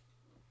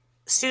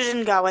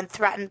Susan go and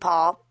threaten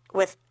Paul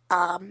with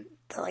the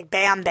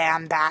Bam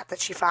Bam bat that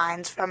she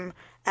finds from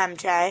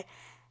MJ.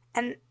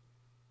 And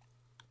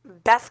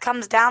Beth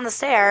comes down the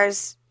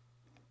stairs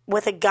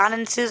with a gun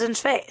in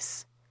Susan's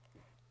face.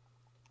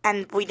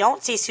 And we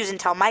don't see Susan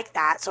tell Mike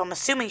that, so I'm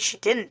assuming she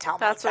didn't tell Mike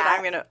that. That's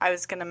what I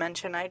was going to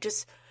mention.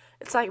 It's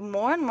like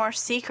more and more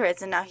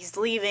secrets, and now he's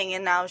leaving,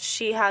 and now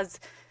she has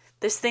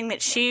this thing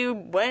that she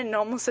went and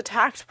almost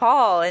attacked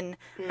Paul, and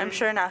I'm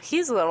sure now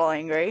he's a little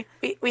angry.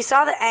 We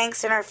saw the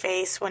angst in her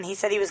face when he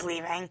said he was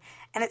leaving,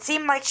 and it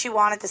seemed like she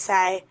wanted to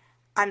say,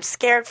 I'm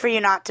scared for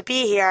you not to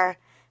be here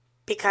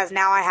because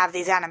now I have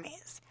these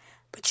enemies.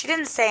 But she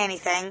didn't say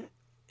anything.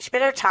 She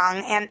bit her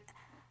tongue, and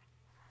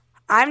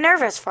I'm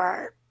nervous for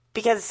her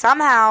because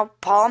somehow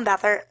Paul and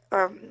Beth or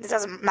it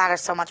doesn't matter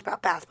so much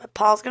about Beth, but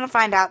Paul's going to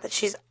find out that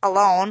she's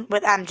alone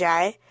with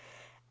MJ,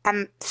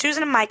 and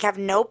Susan and Mike have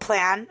no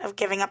plan of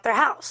giving up their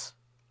house.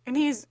 And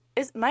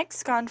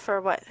Mike's gone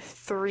for,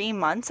 3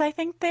 months, I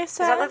think they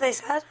said? Is that what they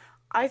said?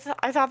 I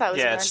thought that was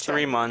Yeah, it's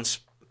 3 months,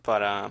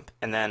 but,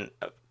 and then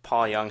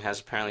Paul Young has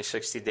apparently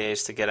 60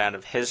 days to get out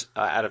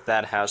of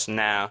that house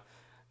now,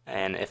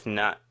 and if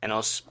not,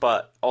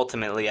 but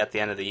ultimately at the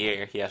end of the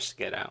year, he has to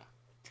get out.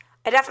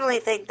 I definitely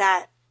think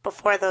that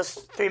before those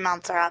 3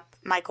 months are up,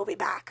 Mike will be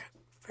back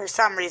for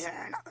some reason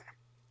or another.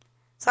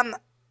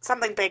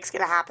 Something big's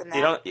gonna happen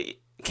there.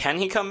 Can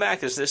he come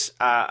back? Is this?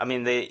 All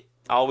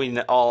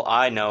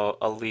I know,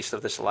 at least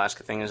of this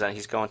Alaska thing, is that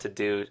he's going to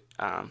do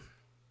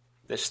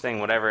this thing,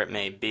 whatever it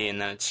may be,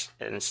 and then it's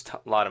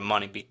a lot of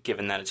money,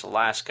 given that it's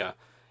Alaska.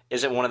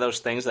 Is it one of those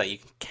things that you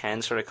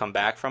can sort of come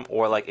back from,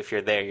 or like if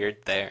you're there, you're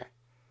there?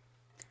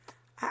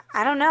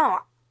 I don't know.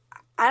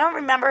 I don't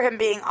remember him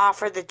being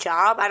offered the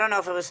job. I don't know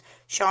if it was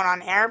shown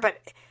on air, but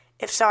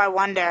if so, I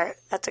wonder.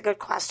 That's a good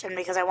question,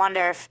 because I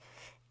wonder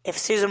if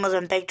Susan was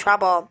in big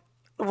trouble,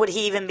 would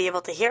he even be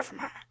able to hear from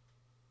her?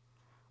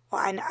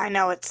 Well, I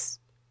know it's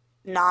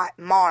not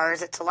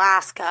Mars, it's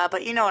Alaska,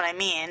 but you know what I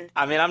mean.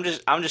 I mean,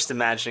 I'm just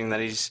imagining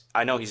that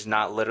I know he's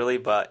not literally,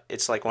 but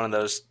it's like one of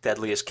those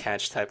deadliest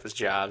catch type of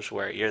jobs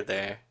where you're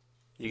there.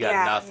 You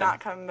got nothing. Not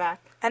coming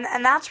back.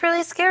 And that's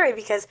really scary,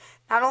 because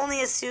not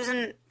only is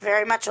Susan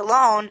very much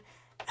alone,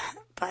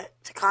 but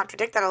to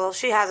contradict that a little,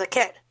 she has a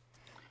kid.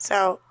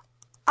 So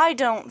I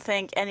don't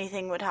think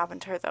anything would happen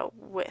to her, though,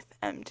 with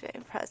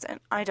MJ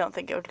present. I don't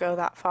think it would go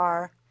that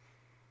far.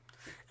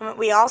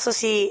 We also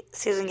see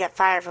Susan get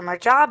fired from her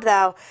job,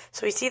 though,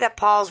 so we see that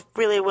Paul's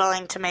really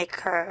willing to make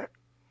her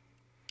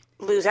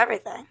lose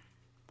everything.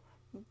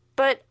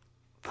 But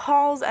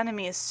Paul's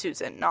enemy is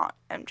Susan, not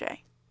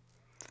MJ.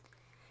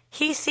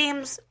 He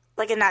seems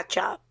like a nut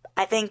job.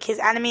 I think his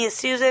enemy is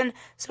Susan,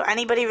 so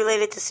anybody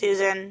related to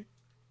Susan...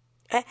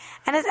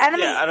 And his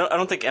enemy... Yeah, I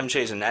don't think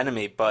MJ's an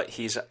enemy, but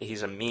he's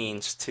a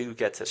means to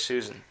get to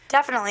Susan.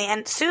 Definitely,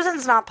 and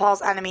Susan's not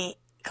Paul's enemy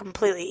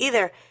completely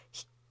either.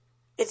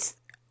 It's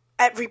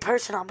every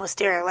person on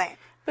Wisteria Lane.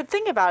 But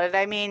think about it.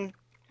 I mean,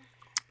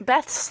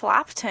 Beth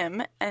slapped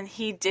him, and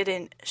he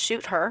didn't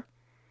shoot her.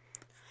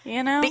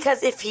 You know?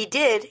 Because if he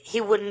did,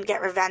 he wouldn't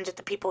get revenge at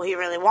the people he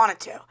really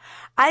wanted to.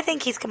 I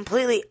think he's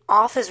completely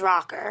off his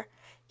rocker.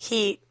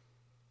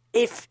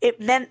 If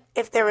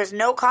there was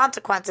no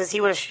consequences, he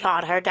would have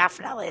shot her,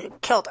 definitely.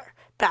 Killed her.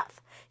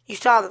 Beth. You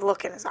saw the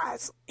look in his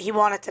eyes. He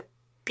wanted to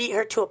beat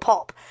her to a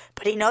pulp.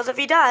 But he knows if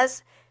he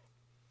does,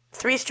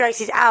 3 strikes,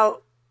 he's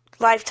out.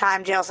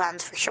 Lifetime jail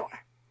sentence for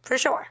sure. For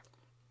sure.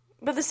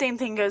 But the same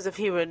thing goes if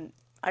he would,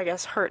 I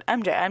guess, hurt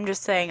MJ. I'm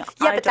just saying...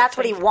 Yeah, but that's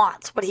what he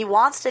wants. What he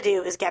wants to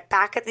do is get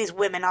back at these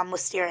women on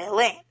Wisteria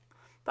Lane.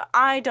 But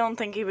I don't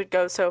think he would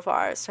go so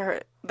far as to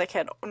hurt the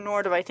kid,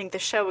 nor do I think the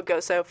show would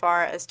go so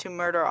far as to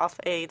murder off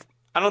a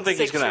I don't think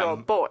he's going to...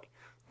 6-year-old boy.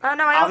 Oh,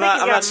 no, I don't think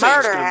he's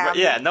going to murder him.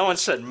 Yeah, no one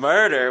said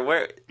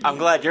murder. I'm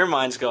glad your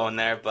mind's going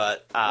there,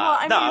 but... well,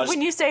 I mean,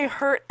 when you say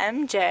hurt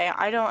MJ,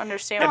 I don't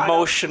understand.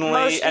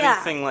 Emotionally,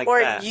 anything like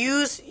that. Or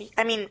use...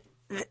 I mean,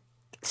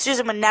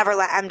 Susan would never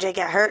let MJ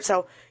get hurt,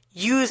 so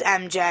use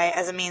MJ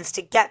as a means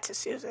to get to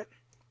Susan.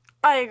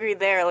 I agree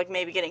there, like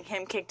maybe getting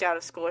him kicked out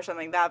of school or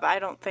something like that, but I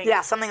don't think...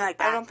 Yeah, something like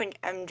that. I don't think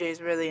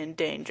MJ's really in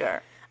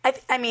danger.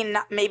 I mean,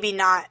 maybe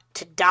not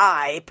to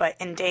die, but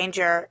in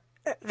danger.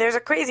 There's a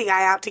crazy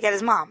guy out to get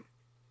his mom.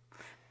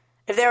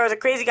 If there was a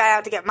crazy guy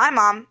out to get my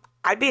mom,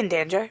 I'd be in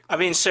danger. I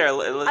mean, Sarah...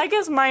 I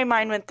guess my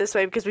mind went this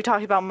way because we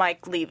talked about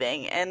Mike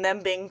leaving and them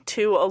being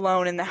 2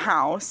 alone in the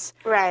house.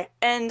 Right.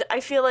 And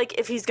I feel like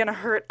if he's going to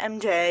hurt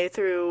MJ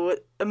through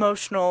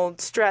emotional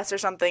stress or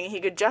something,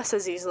 he could just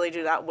as easily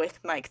do that with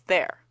Mike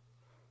there.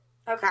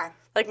 Okay.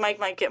 Like, Mike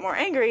might get more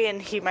angry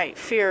and he might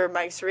fear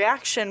Mike's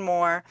reaction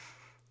more,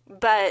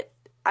 but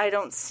I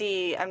don't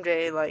see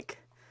MJ, like,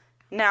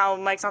 now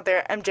Mike's not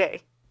there,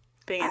 MJ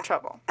being in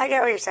trouble. I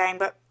get what you're saying,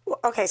 but,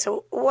 okay,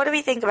 so what do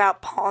we think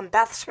about Paul and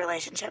Beth's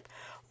relationship?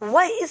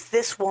 What is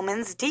this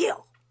woman's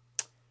deal?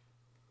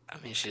 I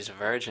mean, she's a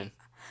virgin.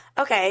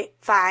 Okay,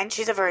 fine,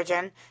 she's a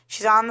virgin.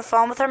 She's on the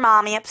phone with her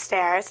mommy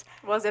upstairs.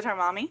 Was it her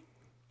mommy?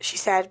 She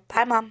said,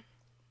 bye, Mom.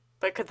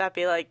 But could that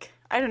be, like,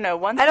 I don't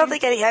know, I don't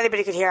think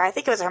anybody could hear. I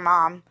think it was her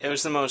mom. It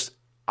was the most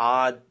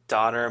odd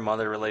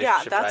daughter-mother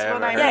relationship I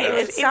ever heard. Yeah,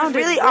 It sounded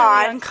really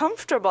odd.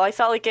 uncomfortable. I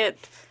felt like it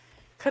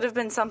could have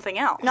been something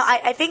else. No,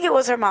 I think it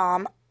was her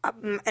mom.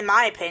 In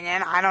my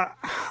opinion,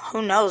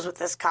 who knows with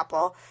this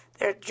couple.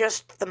 They're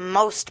just the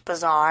most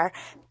bizarre.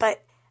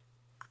 But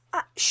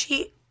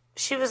she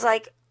was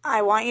like,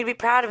 I want you to be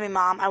proud of me,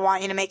 Mom. I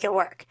want you to make it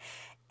work.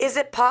 Is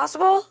it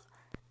possible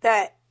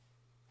that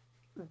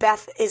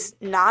Beth is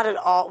not at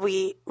all...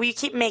 We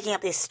keep making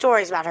up these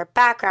stories about her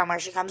background, where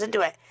she comes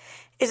into it.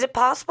 Is it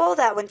possible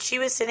that when she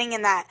was sitting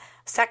in that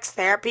sex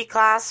therapy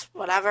class,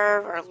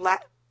 whatever, or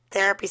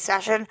therapy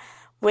session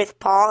with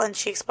Paul, and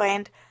she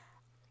explained,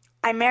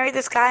 I married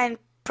this guy in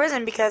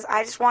prison because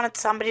I just wanted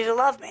somebody to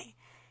love me.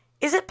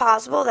 Is it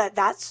possible that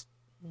that's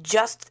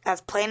just as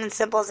plain and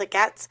simple as it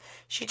gets?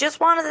 She just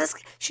wanted this...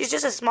 She's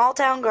just a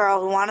small-town girl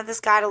who wanted this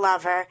guy to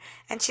love her,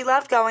 and she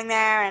loved going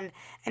there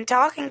and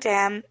talking to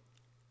him,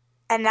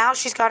 and now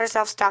she's got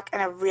herself stuck in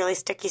a really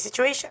sticky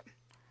situation.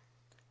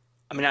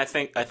 I mean, I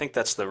think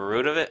that's the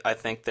root of it. I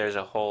think there's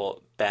a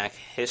whole back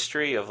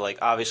history of, like,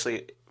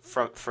 obviously,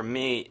 for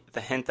me,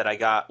 the hint that I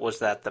got was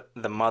that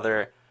the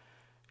mother,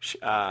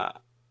 I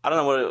don't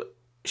know what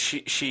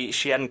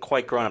she hadn't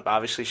quite grown up.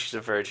 Obviously, she's a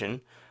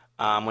virgin.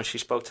 When she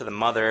spoke to the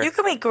mother, you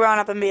can be grown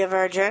up and be a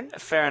virgin.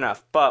 Fair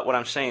enough, but what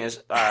I'm saying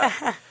is,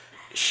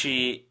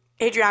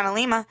 Adriana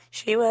Lima,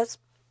 she was.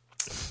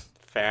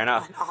 Fair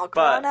enough.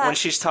 But when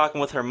she's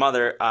talking with her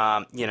mother,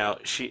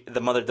 the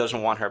mother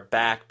doesn't want her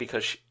back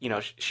because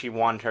she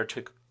wanted her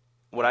to,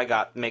 what I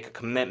got, make a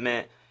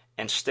commitment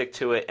and stick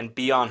to it and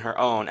be on her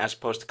own, as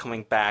opposed to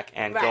coming back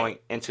and going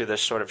into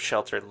this sort of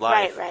sheltered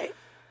life. Right.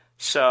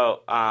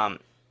 So,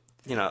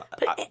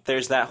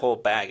 there's that whole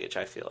baggage,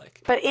 I feel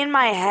like. But in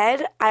my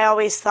head, I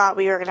always thought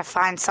we were going to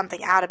find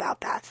something out about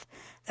Beth.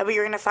 That we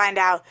were going to find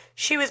out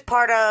she was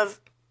part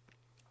of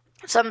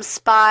some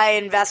spy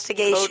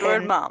investigation. Code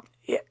word mom.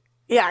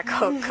 Yeah,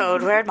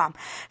 code word mom.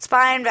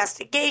 Spy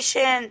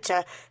investigation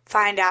to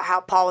find out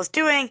how Paul was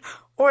doing,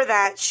 or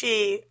that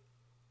she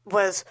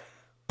was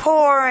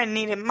poor and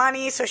needed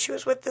money, so she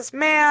was with this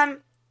man,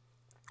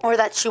 or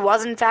that she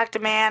was in fact a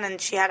man and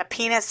she had a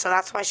penis, so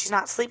that's why she's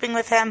not sleeping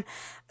with him.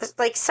 It's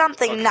like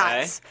something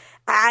nuts.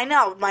 I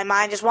know, my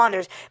mind just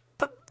wanders.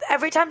 But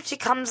every time she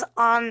comes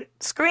on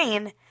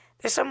screen,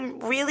 There's some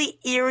really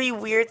eerie,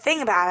 weird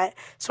thing about it.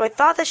 So I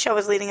thought the show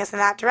was leading us in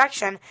that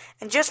direction.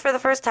 And just for the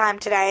first time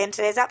today, in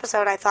today's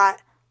episode, I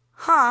thought,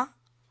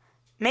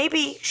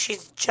 maybe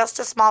she's just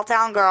a small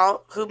town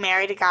girl who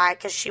married a guy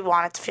because she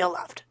wanted to feel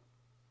loved.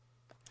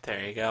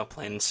 There you go,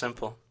 plain and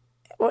simple.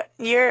 What,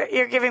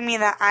 you're giving me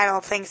that I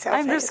don't think so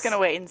I'm face. just going to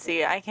wait and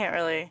see. I can't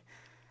really...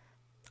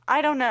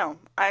 I don't know.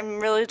 I'm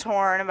really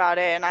torn about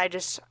it, and I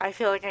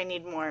feel like I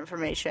need more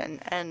information,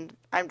 and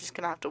I'm just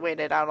going to have to wait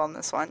it out on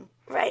this one.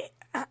 Right.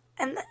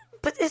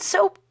 But it's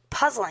so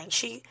puzzling.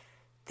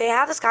 They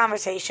have this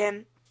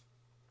conversation.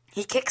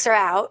 He kicks her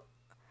out.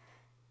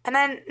 And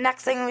then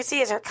next thing we see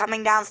is her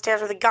coming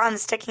downstairs with a gun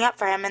sticking up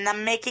for him and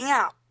them making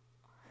out.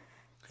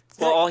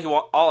 Well,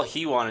 all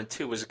he wanted,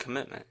 too, was a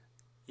commitment.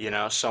 You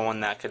know, someone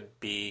that could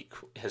be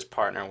his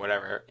partner,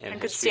 whatever, in And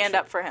his could stand future.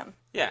 up for him.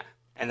 Yeah,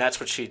 and that's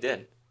what she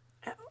did.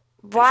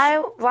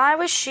 Why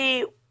was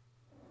she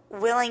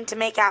willing to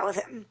make out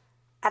with him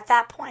at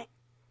that point?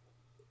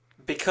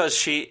 Because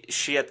she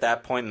at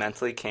that point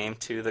mentally came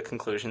to the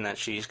conclusion that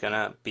she's going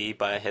to be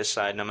by his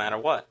side no matter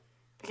what.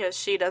 Because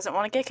she doesn't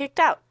want to get kicked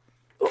out.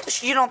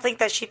 You don't think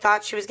that she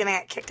thought she was going to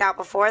get kicked out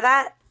before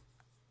that?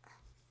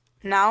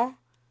 No?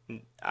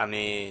 I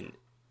mean,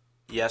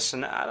 yes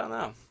and I don't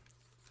know.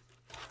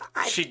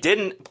 She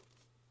didn't,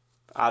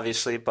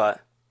 obviously,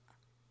 but...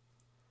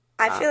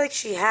 I feel like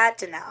she had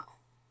to know.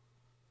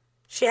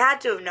 She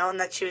had to have known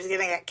that she was going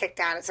to get kicked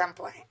out at some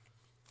point.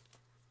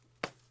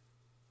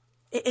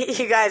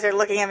 You guys are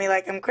looking at me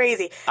like I'm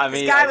crazy. I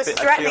mean, this guy I was feel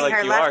threatening like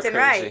her you left are and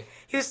crazy. right.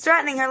 He was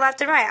threatening her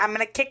left and right. I'm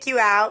going to kick you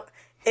out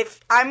if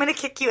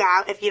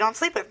you don't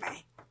sleep with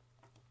me.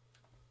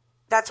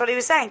 That's what he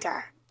was saying to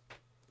her.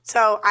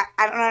 So I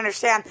don't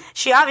understand.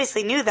 She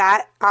obviously knew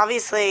that.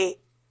 Obviously.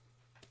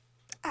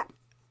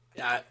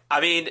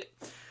 I mean,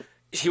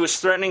 he was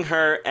threatening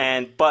her,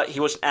 but he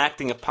was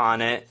acting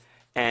upon it,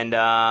 and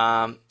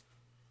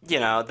you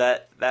know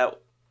that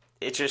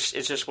it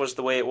just was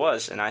the way it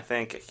was, and I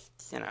think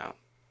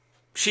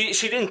she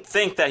didn't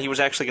think that he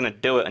was actually going to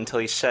do it until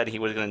he said he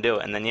was going to do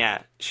it, and then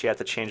she had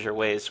to change her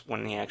ways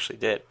when he actually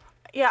did.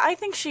 Yeah, I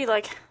think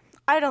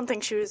I don't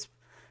think she was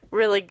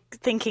really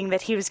thinking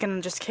that he was going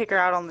to just kick her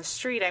out on the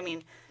street. I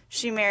mean,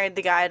 she married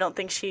the guy. I don't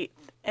think she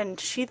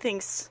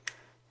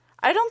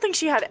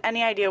had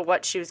any idea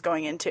what she was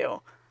going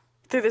into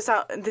through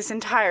this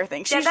entire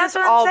thing. She's that's just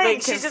what I'm all saying.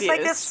 big She's confused. just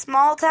like this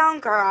small town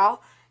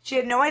girl. She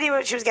had no idea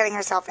what she was getting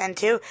herself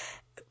into.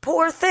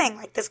 Poor thing.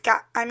 Like this guy.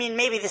 I mean,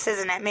 maybe this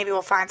isn't it. Maybe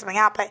we'll find something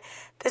out. But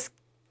this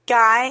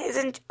guy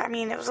isn't. I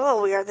mean, it was a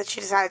little weird that she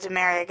decided to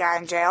marry a guy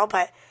in jail.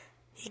 But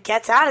he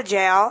gets out of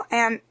jail,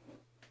 and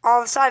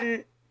all of a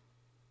sudden,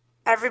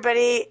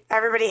 everybody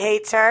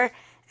hates her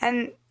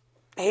and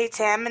hates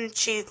him, and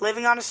she's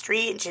living on a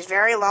street, and she's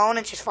very alone,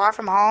 and she's far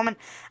from home, and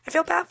I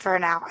feel bad for her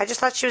now. I just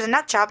thought she was a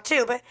nut job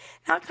too, but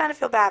now I kind of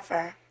feel bad for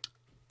her.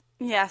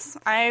 Yes,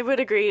 I would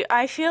agree.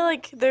 I feel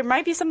like there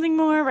might be something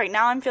more. Right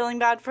now I'm feeling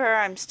bad for her.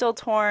 I'm still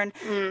torn.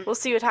 We'll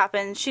see what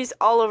happens. She's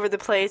all over the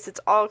place. It's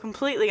all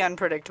completely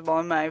unpredictable,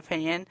 in my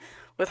opinion,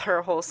 with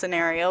her whole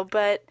scenario,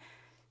 but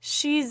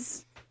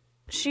she's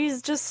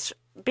just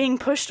being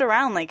pushed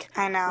around. Like,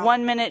 I know.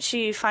 One minute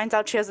she finds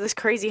out she has this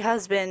crazy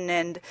husband,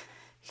 and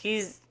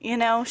he's,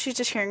 she's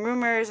just hearing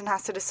rumors and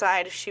has to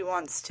decide if she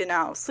wants to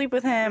now sleep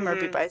with him or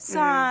be by his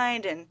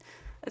side, and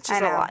it's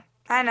just a lot.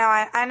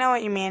 I know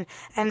what you mean.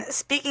 And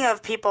speaking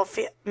of people,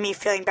 me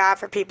feeling bad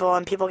for people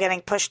and people getting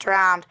pushed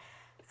around,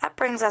 that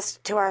brings us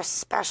to our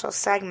special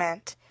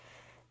segment,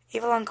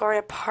 Eva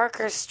Longoria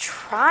Parker's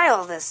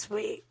trial this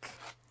week.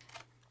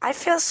 I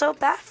feel so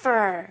bad for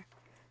her.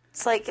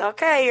 It's like,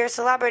 okay, you're a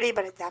celebrity,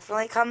 but it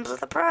definitely comes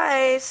with a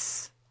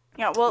price.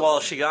 Yeah,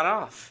 Well, she got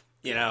off.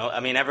 I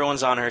mean,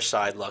 everyone's on her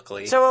side,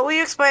 luckily. So will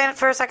you explain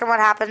for a second what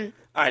happened?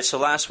 All right, so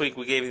last week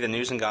we gave you the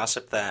news and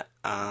gossip that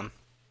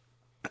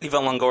Eva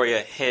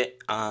Longoria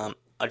hit a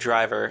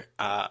driver.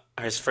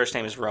 His first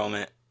name is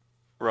Roman,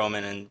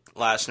 and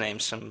last name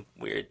some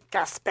weird...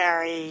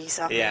 Gaspari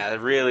something. Yeah,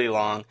 really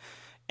long.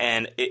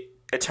 And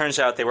it turns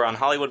out they were on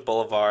Hollywood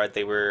Boulevard.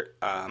 They were...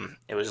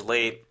 it was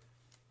late,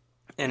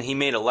 and he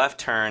made a left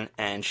turn,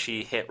 and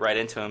she hit right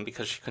into him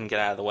because she couldn't get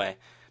out of the way.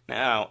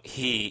 Now,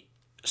 he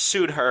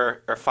sued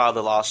her or filed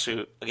a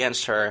lawsuit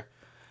against her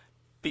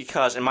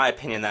because, in my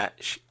opinion, that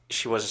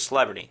she was a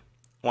celebrity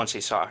once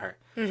he saw her.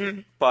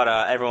 Mm-hmm. But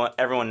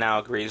everyone now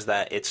agrees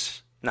that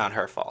it's not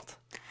her fault.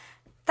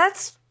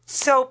 That's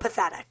so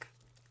pathetic.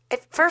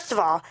 First of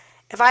all,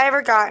 if I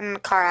ever got in a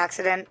car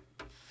accident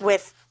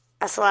with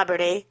a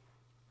celebrity,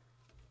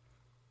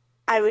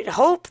 I would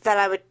hope that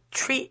I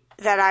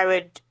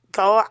would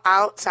go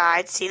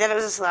outside, see that it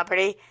was a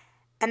celebrity,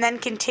 and then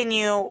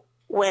continue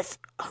with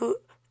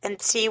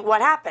and see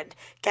what happened.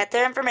 Get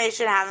their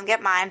information, have them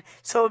get mine,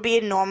 so it would be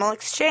a normal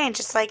exchange.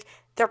 It's like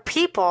they're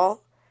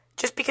people.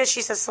 Just because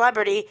she's a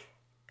celebrity,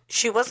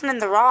 she wasn't in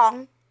the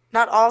wrong.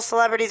 Not all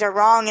celebrities are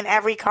wrong in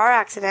every car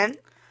accident.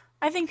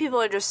 I think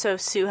people are just so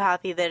sue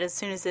happy that as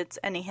soon as it's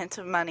any hint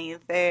of money,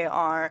 they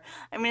are.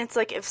 I mean, it's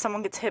like if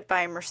someone gets hit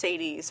by a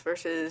Mercedes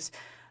versus,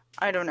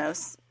 I don't know,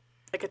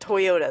 like a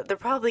Toyota, they're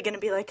probably going to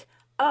be like,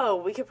 oh,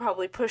 we could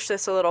probably push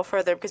this a little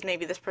further because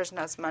maybe this person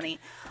has money.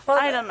 Well,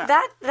 I don't know.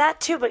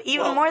 That too, but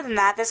even more than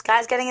that, this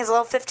guy's getting his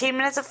little 15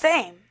 minutes of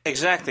fame.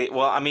 Exactly.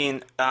 Well, I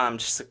mean,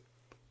 just to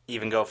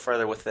even go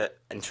further with it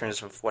in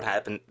terms of what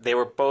happened, they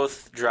were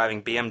both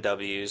driving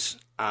BMWs.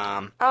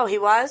 Oh, he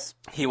was?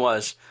 He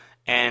was.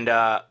 And,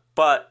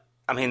 but,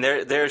 I mean,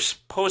 there's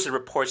supposed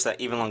reports that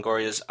Eva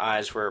Longoria's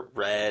eyes were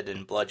red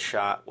and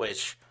bloodshot,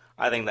 which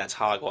I think that's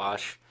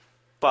hogwash.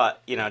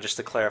 But, you know, just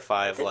to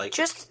clarify, of like...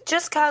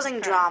 Just causing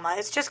drama.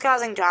 It's just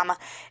causing drama.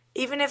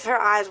 Even if her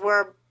eyes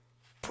were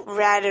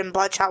red and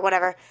bloodshot,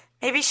 whatever,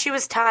 maybe she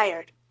was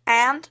tired.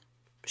 And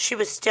she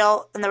was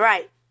still in the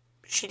right.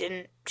 She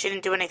didn't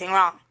do anything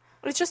wrong.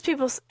 It's just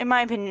people, in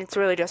my opinion, it's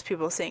really just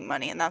people seeing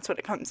money, and that's what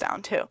it comes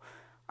down to.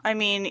 I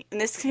mean, in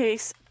this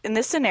case, in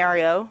this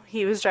scenario,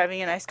 he was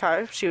driving a nice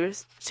car, she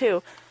was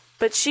too.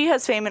 But she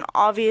has fame, and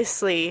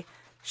obviously,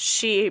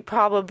 she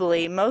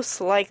probably,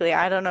 most likely,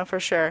 I don't know for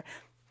sure,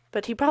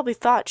 but he probably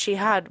thought she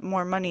had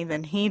more money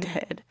than he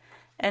did.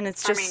 And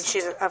it's just... I mean,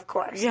 she's, of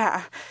course.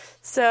 Yeah.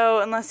 So,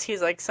 unless he's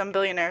like some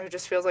billionaire who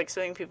just feels like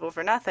suing people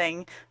for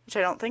nothing, which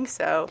I don't think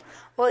so.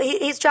 Well,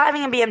 he's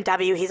driving a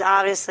BMW. He's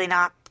obviously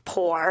not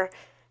poor.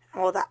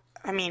 Well,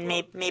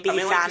 maybe he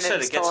found like you said,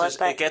 and stole it.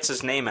 But it gets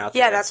his name out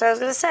there. yeah, that's what I was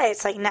going to say.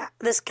 It's like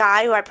this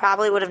guy who I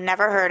probably would have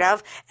never heard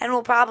of and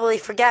will probably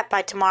forget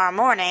by tomorrow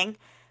morning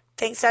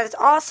thinks that it's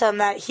awesome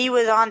that he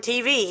was on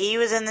TV. He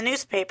was in the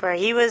newspaper.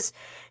 He was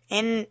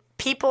in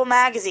People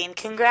magazine.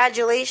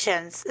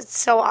 Congratulations. It's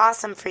so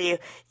awesome for you.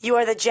 You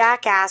are the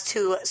jackass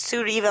who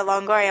sued Eva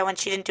Longoria when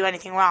she didn't do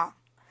anything wrong.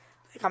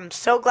 Like, I'm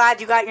so glad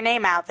you got your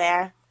name out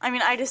there. I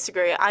mean, I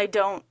disagree. I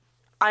don't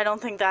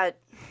think that,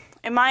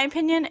 in my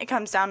opinion, it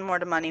comes down more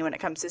to money when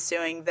it comes to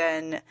suing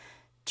than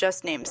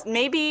just names.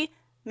 Maybe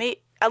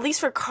at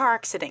least for car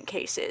accident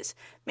cases.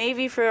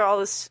 Maybe for all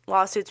the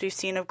lawsuits we've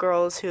seen of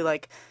girls who,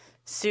 like,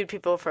 sued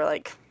people for,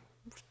 like,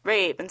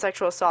 rape and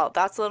sexual assault.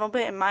 That's a little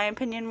bit, in my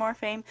opinion, more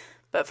fame.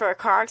 But for a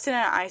car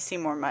accident, I see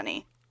more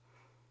money.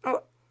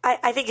 Oh,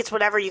 I think it's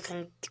whatever you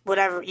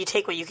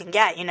take what you can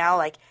get, you know?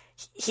 Like,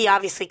 he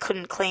obviously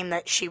couldn't claim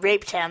that she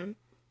raped him,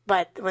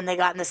 but when they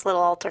got in this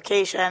little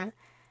altercation,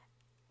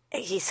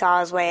 he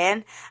saw his way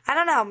in. I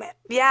don't know.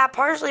 Yeah,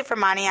 partially for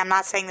money. I'm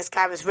not saying this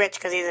guy was rich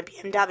because he's a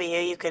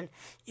BMW.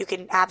 You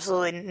can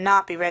absolutely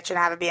not be rich and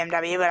have a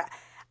BMW,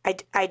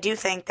 but I do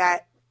think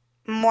that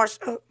more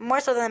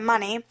so than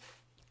money,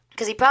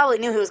 because he probably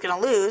knew he was going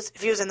to lose.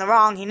 If he was in the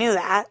wrong, he knew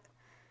that.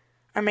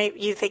 Or maybe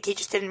you think he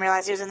just didn't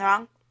realize he was in the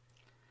wrong?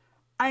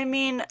 I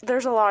mean,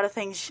 there's a lot of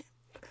things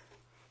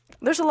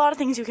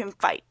you can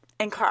fight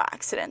in car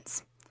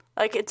accidents.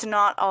 Like, it's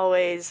not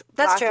always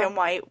black and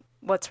white,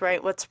 what's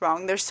right, what's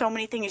wrong. There's so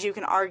many things you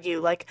can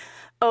argue, like,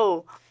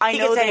 oh, I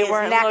know they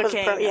weren't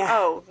looking.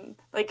 Oh,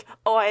 like,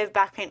 oh, I have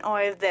back pain. Oh,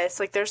 I have this.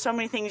 Like, there's so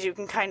many things you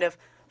can kind of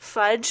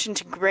fudge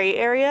into gray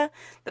area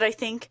that I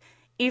think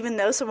even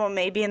though someone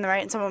may be in the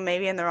right and someone may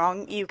be in the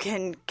wrong, you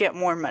can get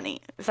more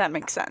money, if that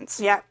makes sense.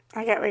 Yeah,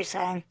 I get what you're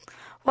saying.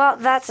 Well,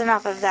 that's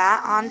enough of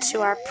that. On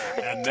to our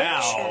prediction. And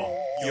now,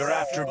 your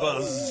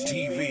AfterBuzz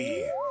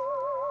TV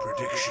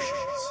predictions.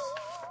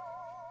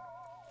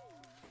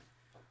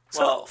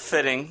 Well,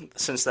 fitting,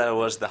 since that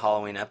was the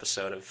Halloween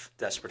episode of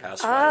Desperate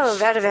Housewives. Oh,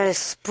 very, very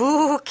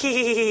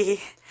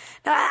spooky.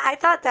 No, I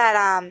thought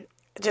that,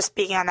 just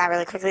speaking on that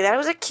really quickly, that it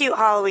was a cute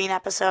Halloween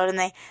episode, and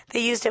they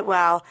used it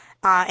well,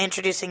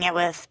 introducing it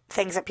with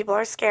things that people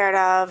are scared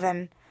of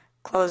and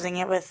closing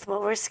it with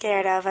what we're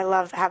scared of. I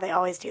love how they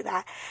always do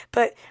that.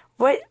 But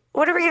what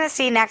are we going to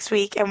see next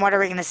week, and what are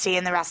we going to see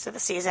in the rest of the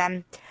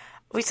season?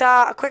 We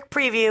saw a quick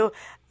preview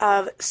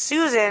of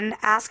Susan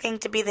asking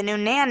to be the new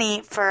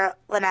nanny for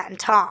Lynette and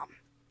Tom.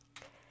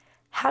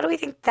 How do we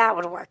think that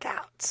would work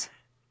out?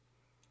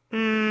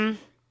 I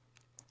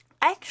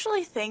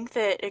actually think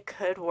that it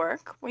could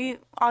work.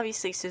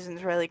 Obviously,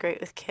 Susan's really great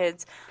with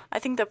kids. I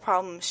think the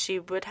problem she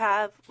would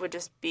have would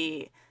just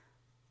be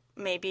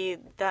maybe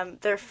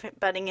they're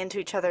butting into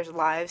each other's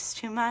lives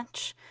too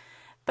much.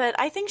 But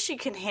I think she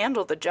can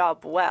handle the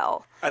job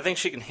well. I think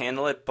she can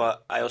handle it,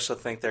 but I also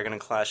think they're going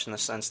to clash in the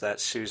sense that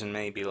Susan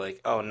may be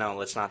like, oh, no,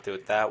 let's not do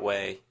it that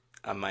way.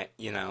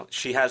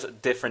 She has a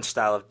different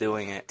style of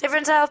doing it.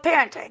 Different style of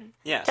parenting.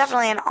 Yes.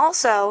 Definitely. And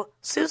also,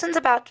 Susan's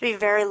about to be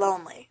very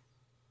lonely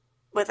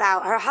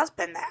without her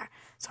husband there.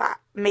 So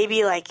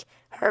maybe, like,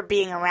 her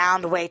being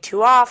around way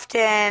too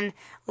often,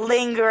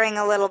 lingering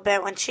a little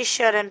bit when she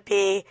shouldn't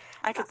be.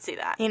 I could see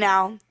that. You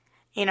know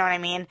what I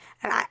mean?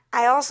 And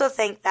I also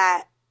think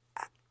that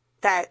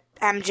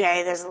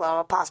MJ, there's a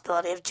little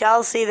possibility of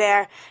jealousy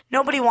there.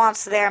 Nobody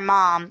wants their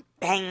mom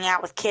hanging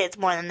out with kids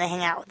more than they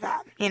hang out with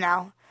them, you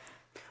know?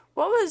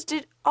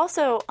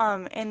 Also,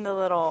 in the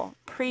little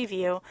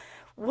preview,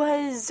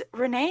 was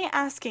Renee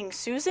asking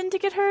Susan to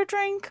get her a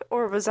drink,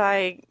 or was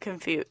I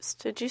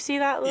confused? Did you see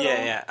that little?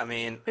 Yeah. I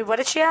mean, Wait, what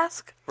did she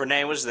ask?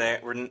 Renee was there.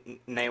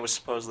 Renee was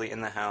supposedly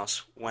in the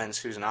house when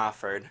Susan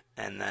offered,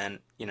 and then,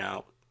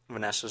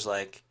 Vanessa was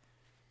like,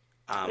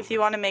 if you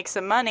want to make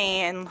some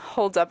money, and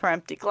holds up her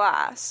empty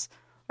glass,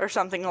 or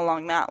something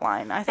along that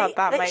line. I thought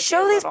that might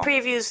show be these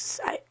previews.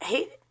 I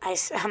hate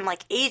I'm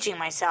like aging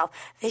myself.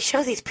 They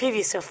show these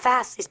previews so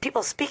fast. These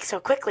people speak so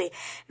quickly.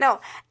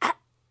 No,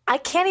 I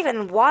can't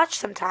even watch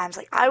sometimes.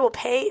 Like, I will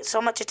pay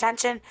so much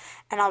attention,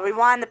 and I'll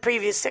rewind the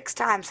preview 6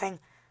 times saying,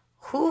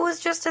 who was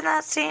just in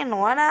that scene?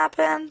 What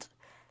happened?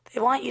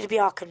 They want you to be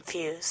all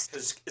confused.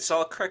 It's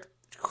all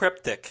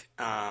cryptic.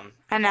 I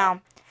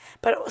know.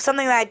 But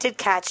something that I did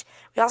catch,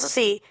 we also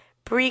see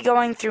Bree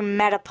going through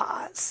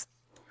menopause.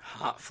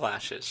 Hot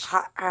flashes.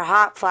 Her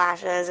hot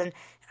flashes, and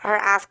her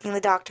asking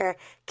the doctor,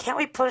 can't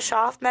we push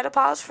off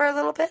menopause for a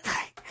little bit?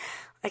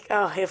 Like,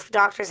 oh, if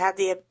doctors had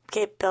the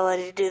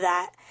capability to do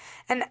that.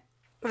 And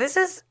this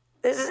is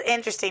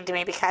interesting to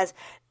me because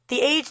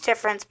the age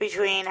difference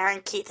between her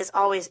and Keith is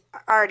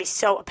already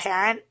so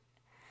apparent.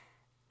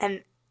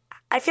 And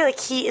I feel like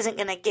he isn't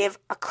going to give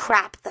a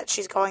crap that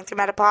she's going through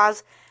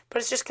menopause,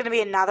 but it's just going to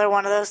be another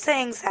one of those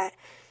things that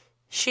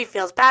she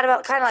feels bad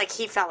about, kind of like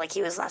he felt like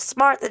he was less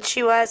smart than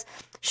she was.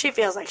 She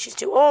feels like she's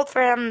too old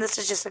for him. This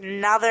is just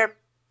another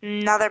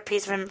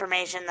piece of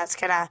information that's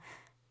going to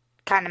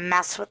kind of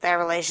mess with their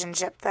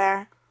relationship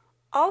there.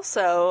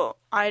 Also,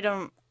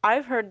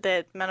 I've heard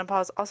that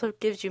menopause also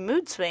gives you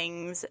mood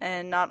swings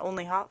and not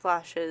only hot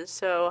flashes.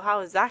 So how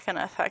is that going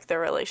to affect their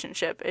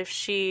relationship if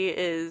she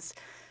is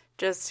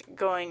just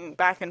going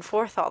back and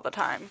forth all the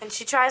time? And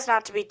she tries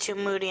not to be too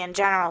moody in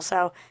general,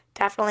 so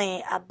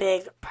definitely a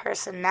big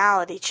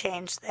personality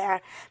change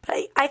there. But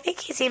I think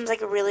he seems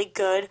like a really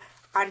good,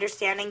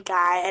 understanding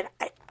guy, and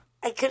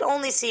I could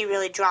only see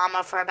really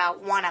drama for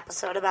about one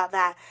episode about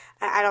that.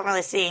 I don't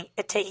really see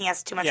it taking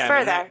us too much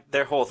further. I mean,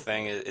 their whole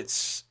thing,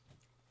 it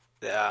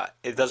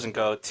doesn't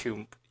go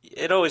too...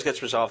 It always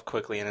gets resolved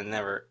quickly, and it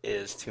never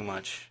is too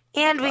much.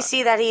 And we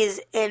see that he's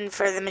in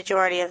for the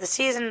majority of the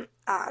season,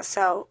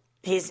 so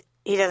he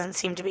doesn't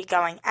seem to be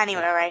going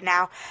anywhere right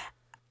now.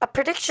 A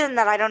prediction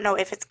that I don't know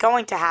if it's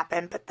going to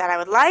happen, but that I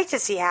would like to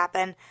see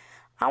happen,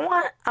 I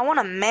want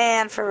a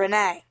man for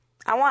Renee.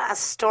 I want a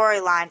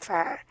storyline for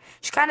her.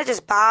 She kind of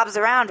just bobs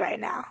around right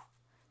now.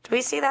 Do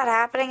we see that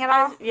happening at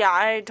all? Yeah,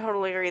 I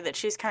totally agree that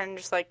she's kind of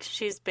just like,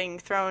 she's being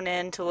thrown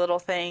into little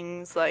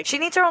things. Like, she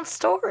needs her own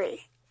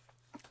story.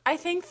 I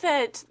think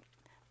that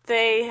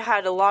they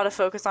had a lot of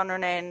focus on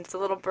Renee, and it's a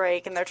little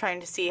break, and they're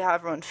trying to see how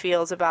everyone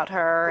feels about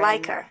her.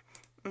 Like her.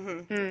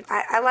 Mm-hmm.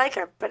 I like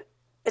her, but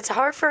it's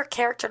hard for a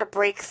character to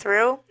break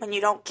through when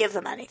you don't give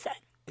them anything.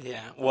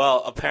 Yeah,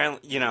 well,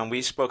 apparently,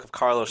 we spoke of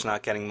Carlos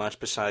not getting much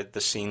beside the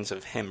scenes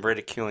of him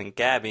ridiculing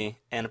Gabby,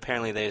 and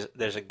apparently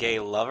there's a gay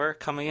lover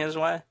coming his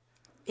way.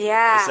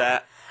 Yeah. Is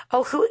that...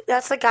 Oh, who?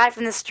 That's the guy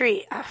from the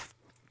street.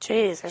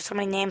 Jeez, there's so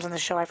many names on the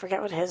show. I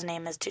forget what his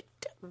name is.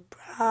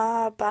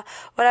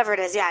 Whatever it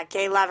is, yeah,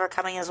 gay lover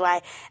coming his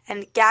way.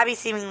 And Gabby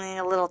seemingly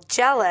a little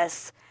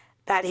jealous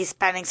that he's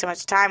spending so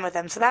much time with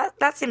him. So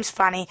that seems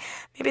funny.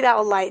 Maybe that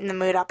will lighten the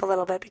mood up a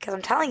little bit, because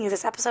I'm telling you,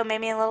 this episode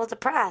made me a little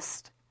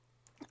depressed.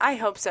 I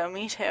hope so.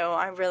 Me too.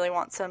 I really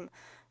want some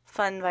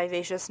fun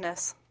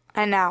vivaciousness.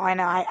 I know.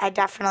 I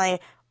definitely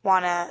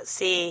want to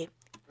see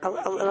a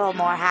little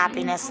more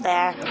happiness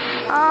there.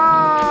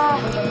 Oh.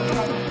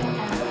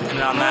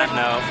 And on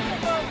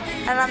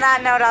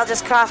that note, I'll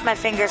just cross my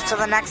fingers till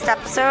the next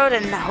episode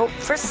and hope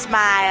for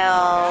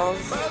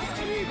smiles.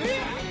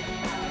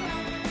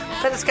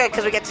 But it's good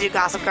because we get to do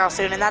Gossip Girl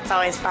soon, and that's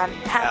always fun.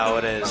 Happy. Oh,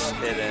 it is.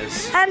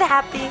 And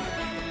happy.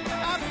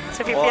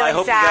 So if you're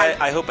feeling sad...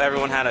 I hope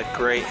everyone had a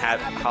great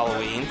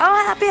Halloween.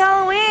 Oh, happy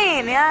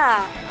Halloween.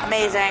 Yeah.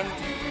 Amazing.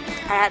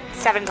 I had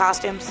 7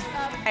 costumes.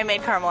 I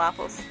made caramel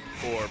apples.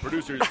 For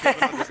producers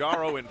Kevin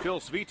Undergaro and Phil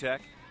Svitek,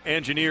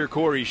 engineer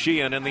Corey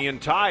Sheehan, and the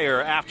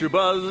entire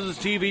AfterBuzz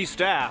TV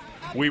staff,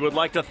 we would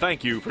like to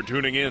thank you for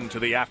tuning in to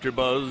the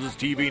AfterBuzz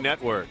TV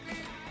network.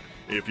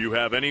 If you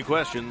have any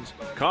questions,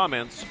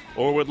 comments,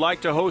 or would like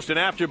to host an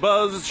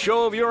AfterBuzz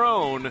show of your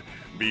own,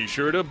 be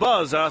sure to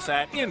buzz us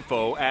at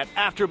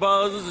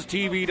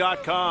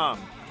info@AfterBuzzTV.com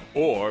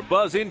or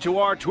buzz into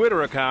our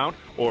Twitter account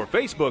or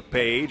Facebook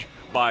page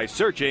by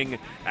searching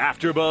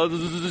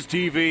AfterBuzz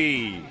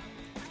TV.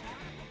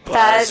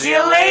 Buzz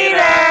you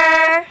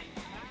later!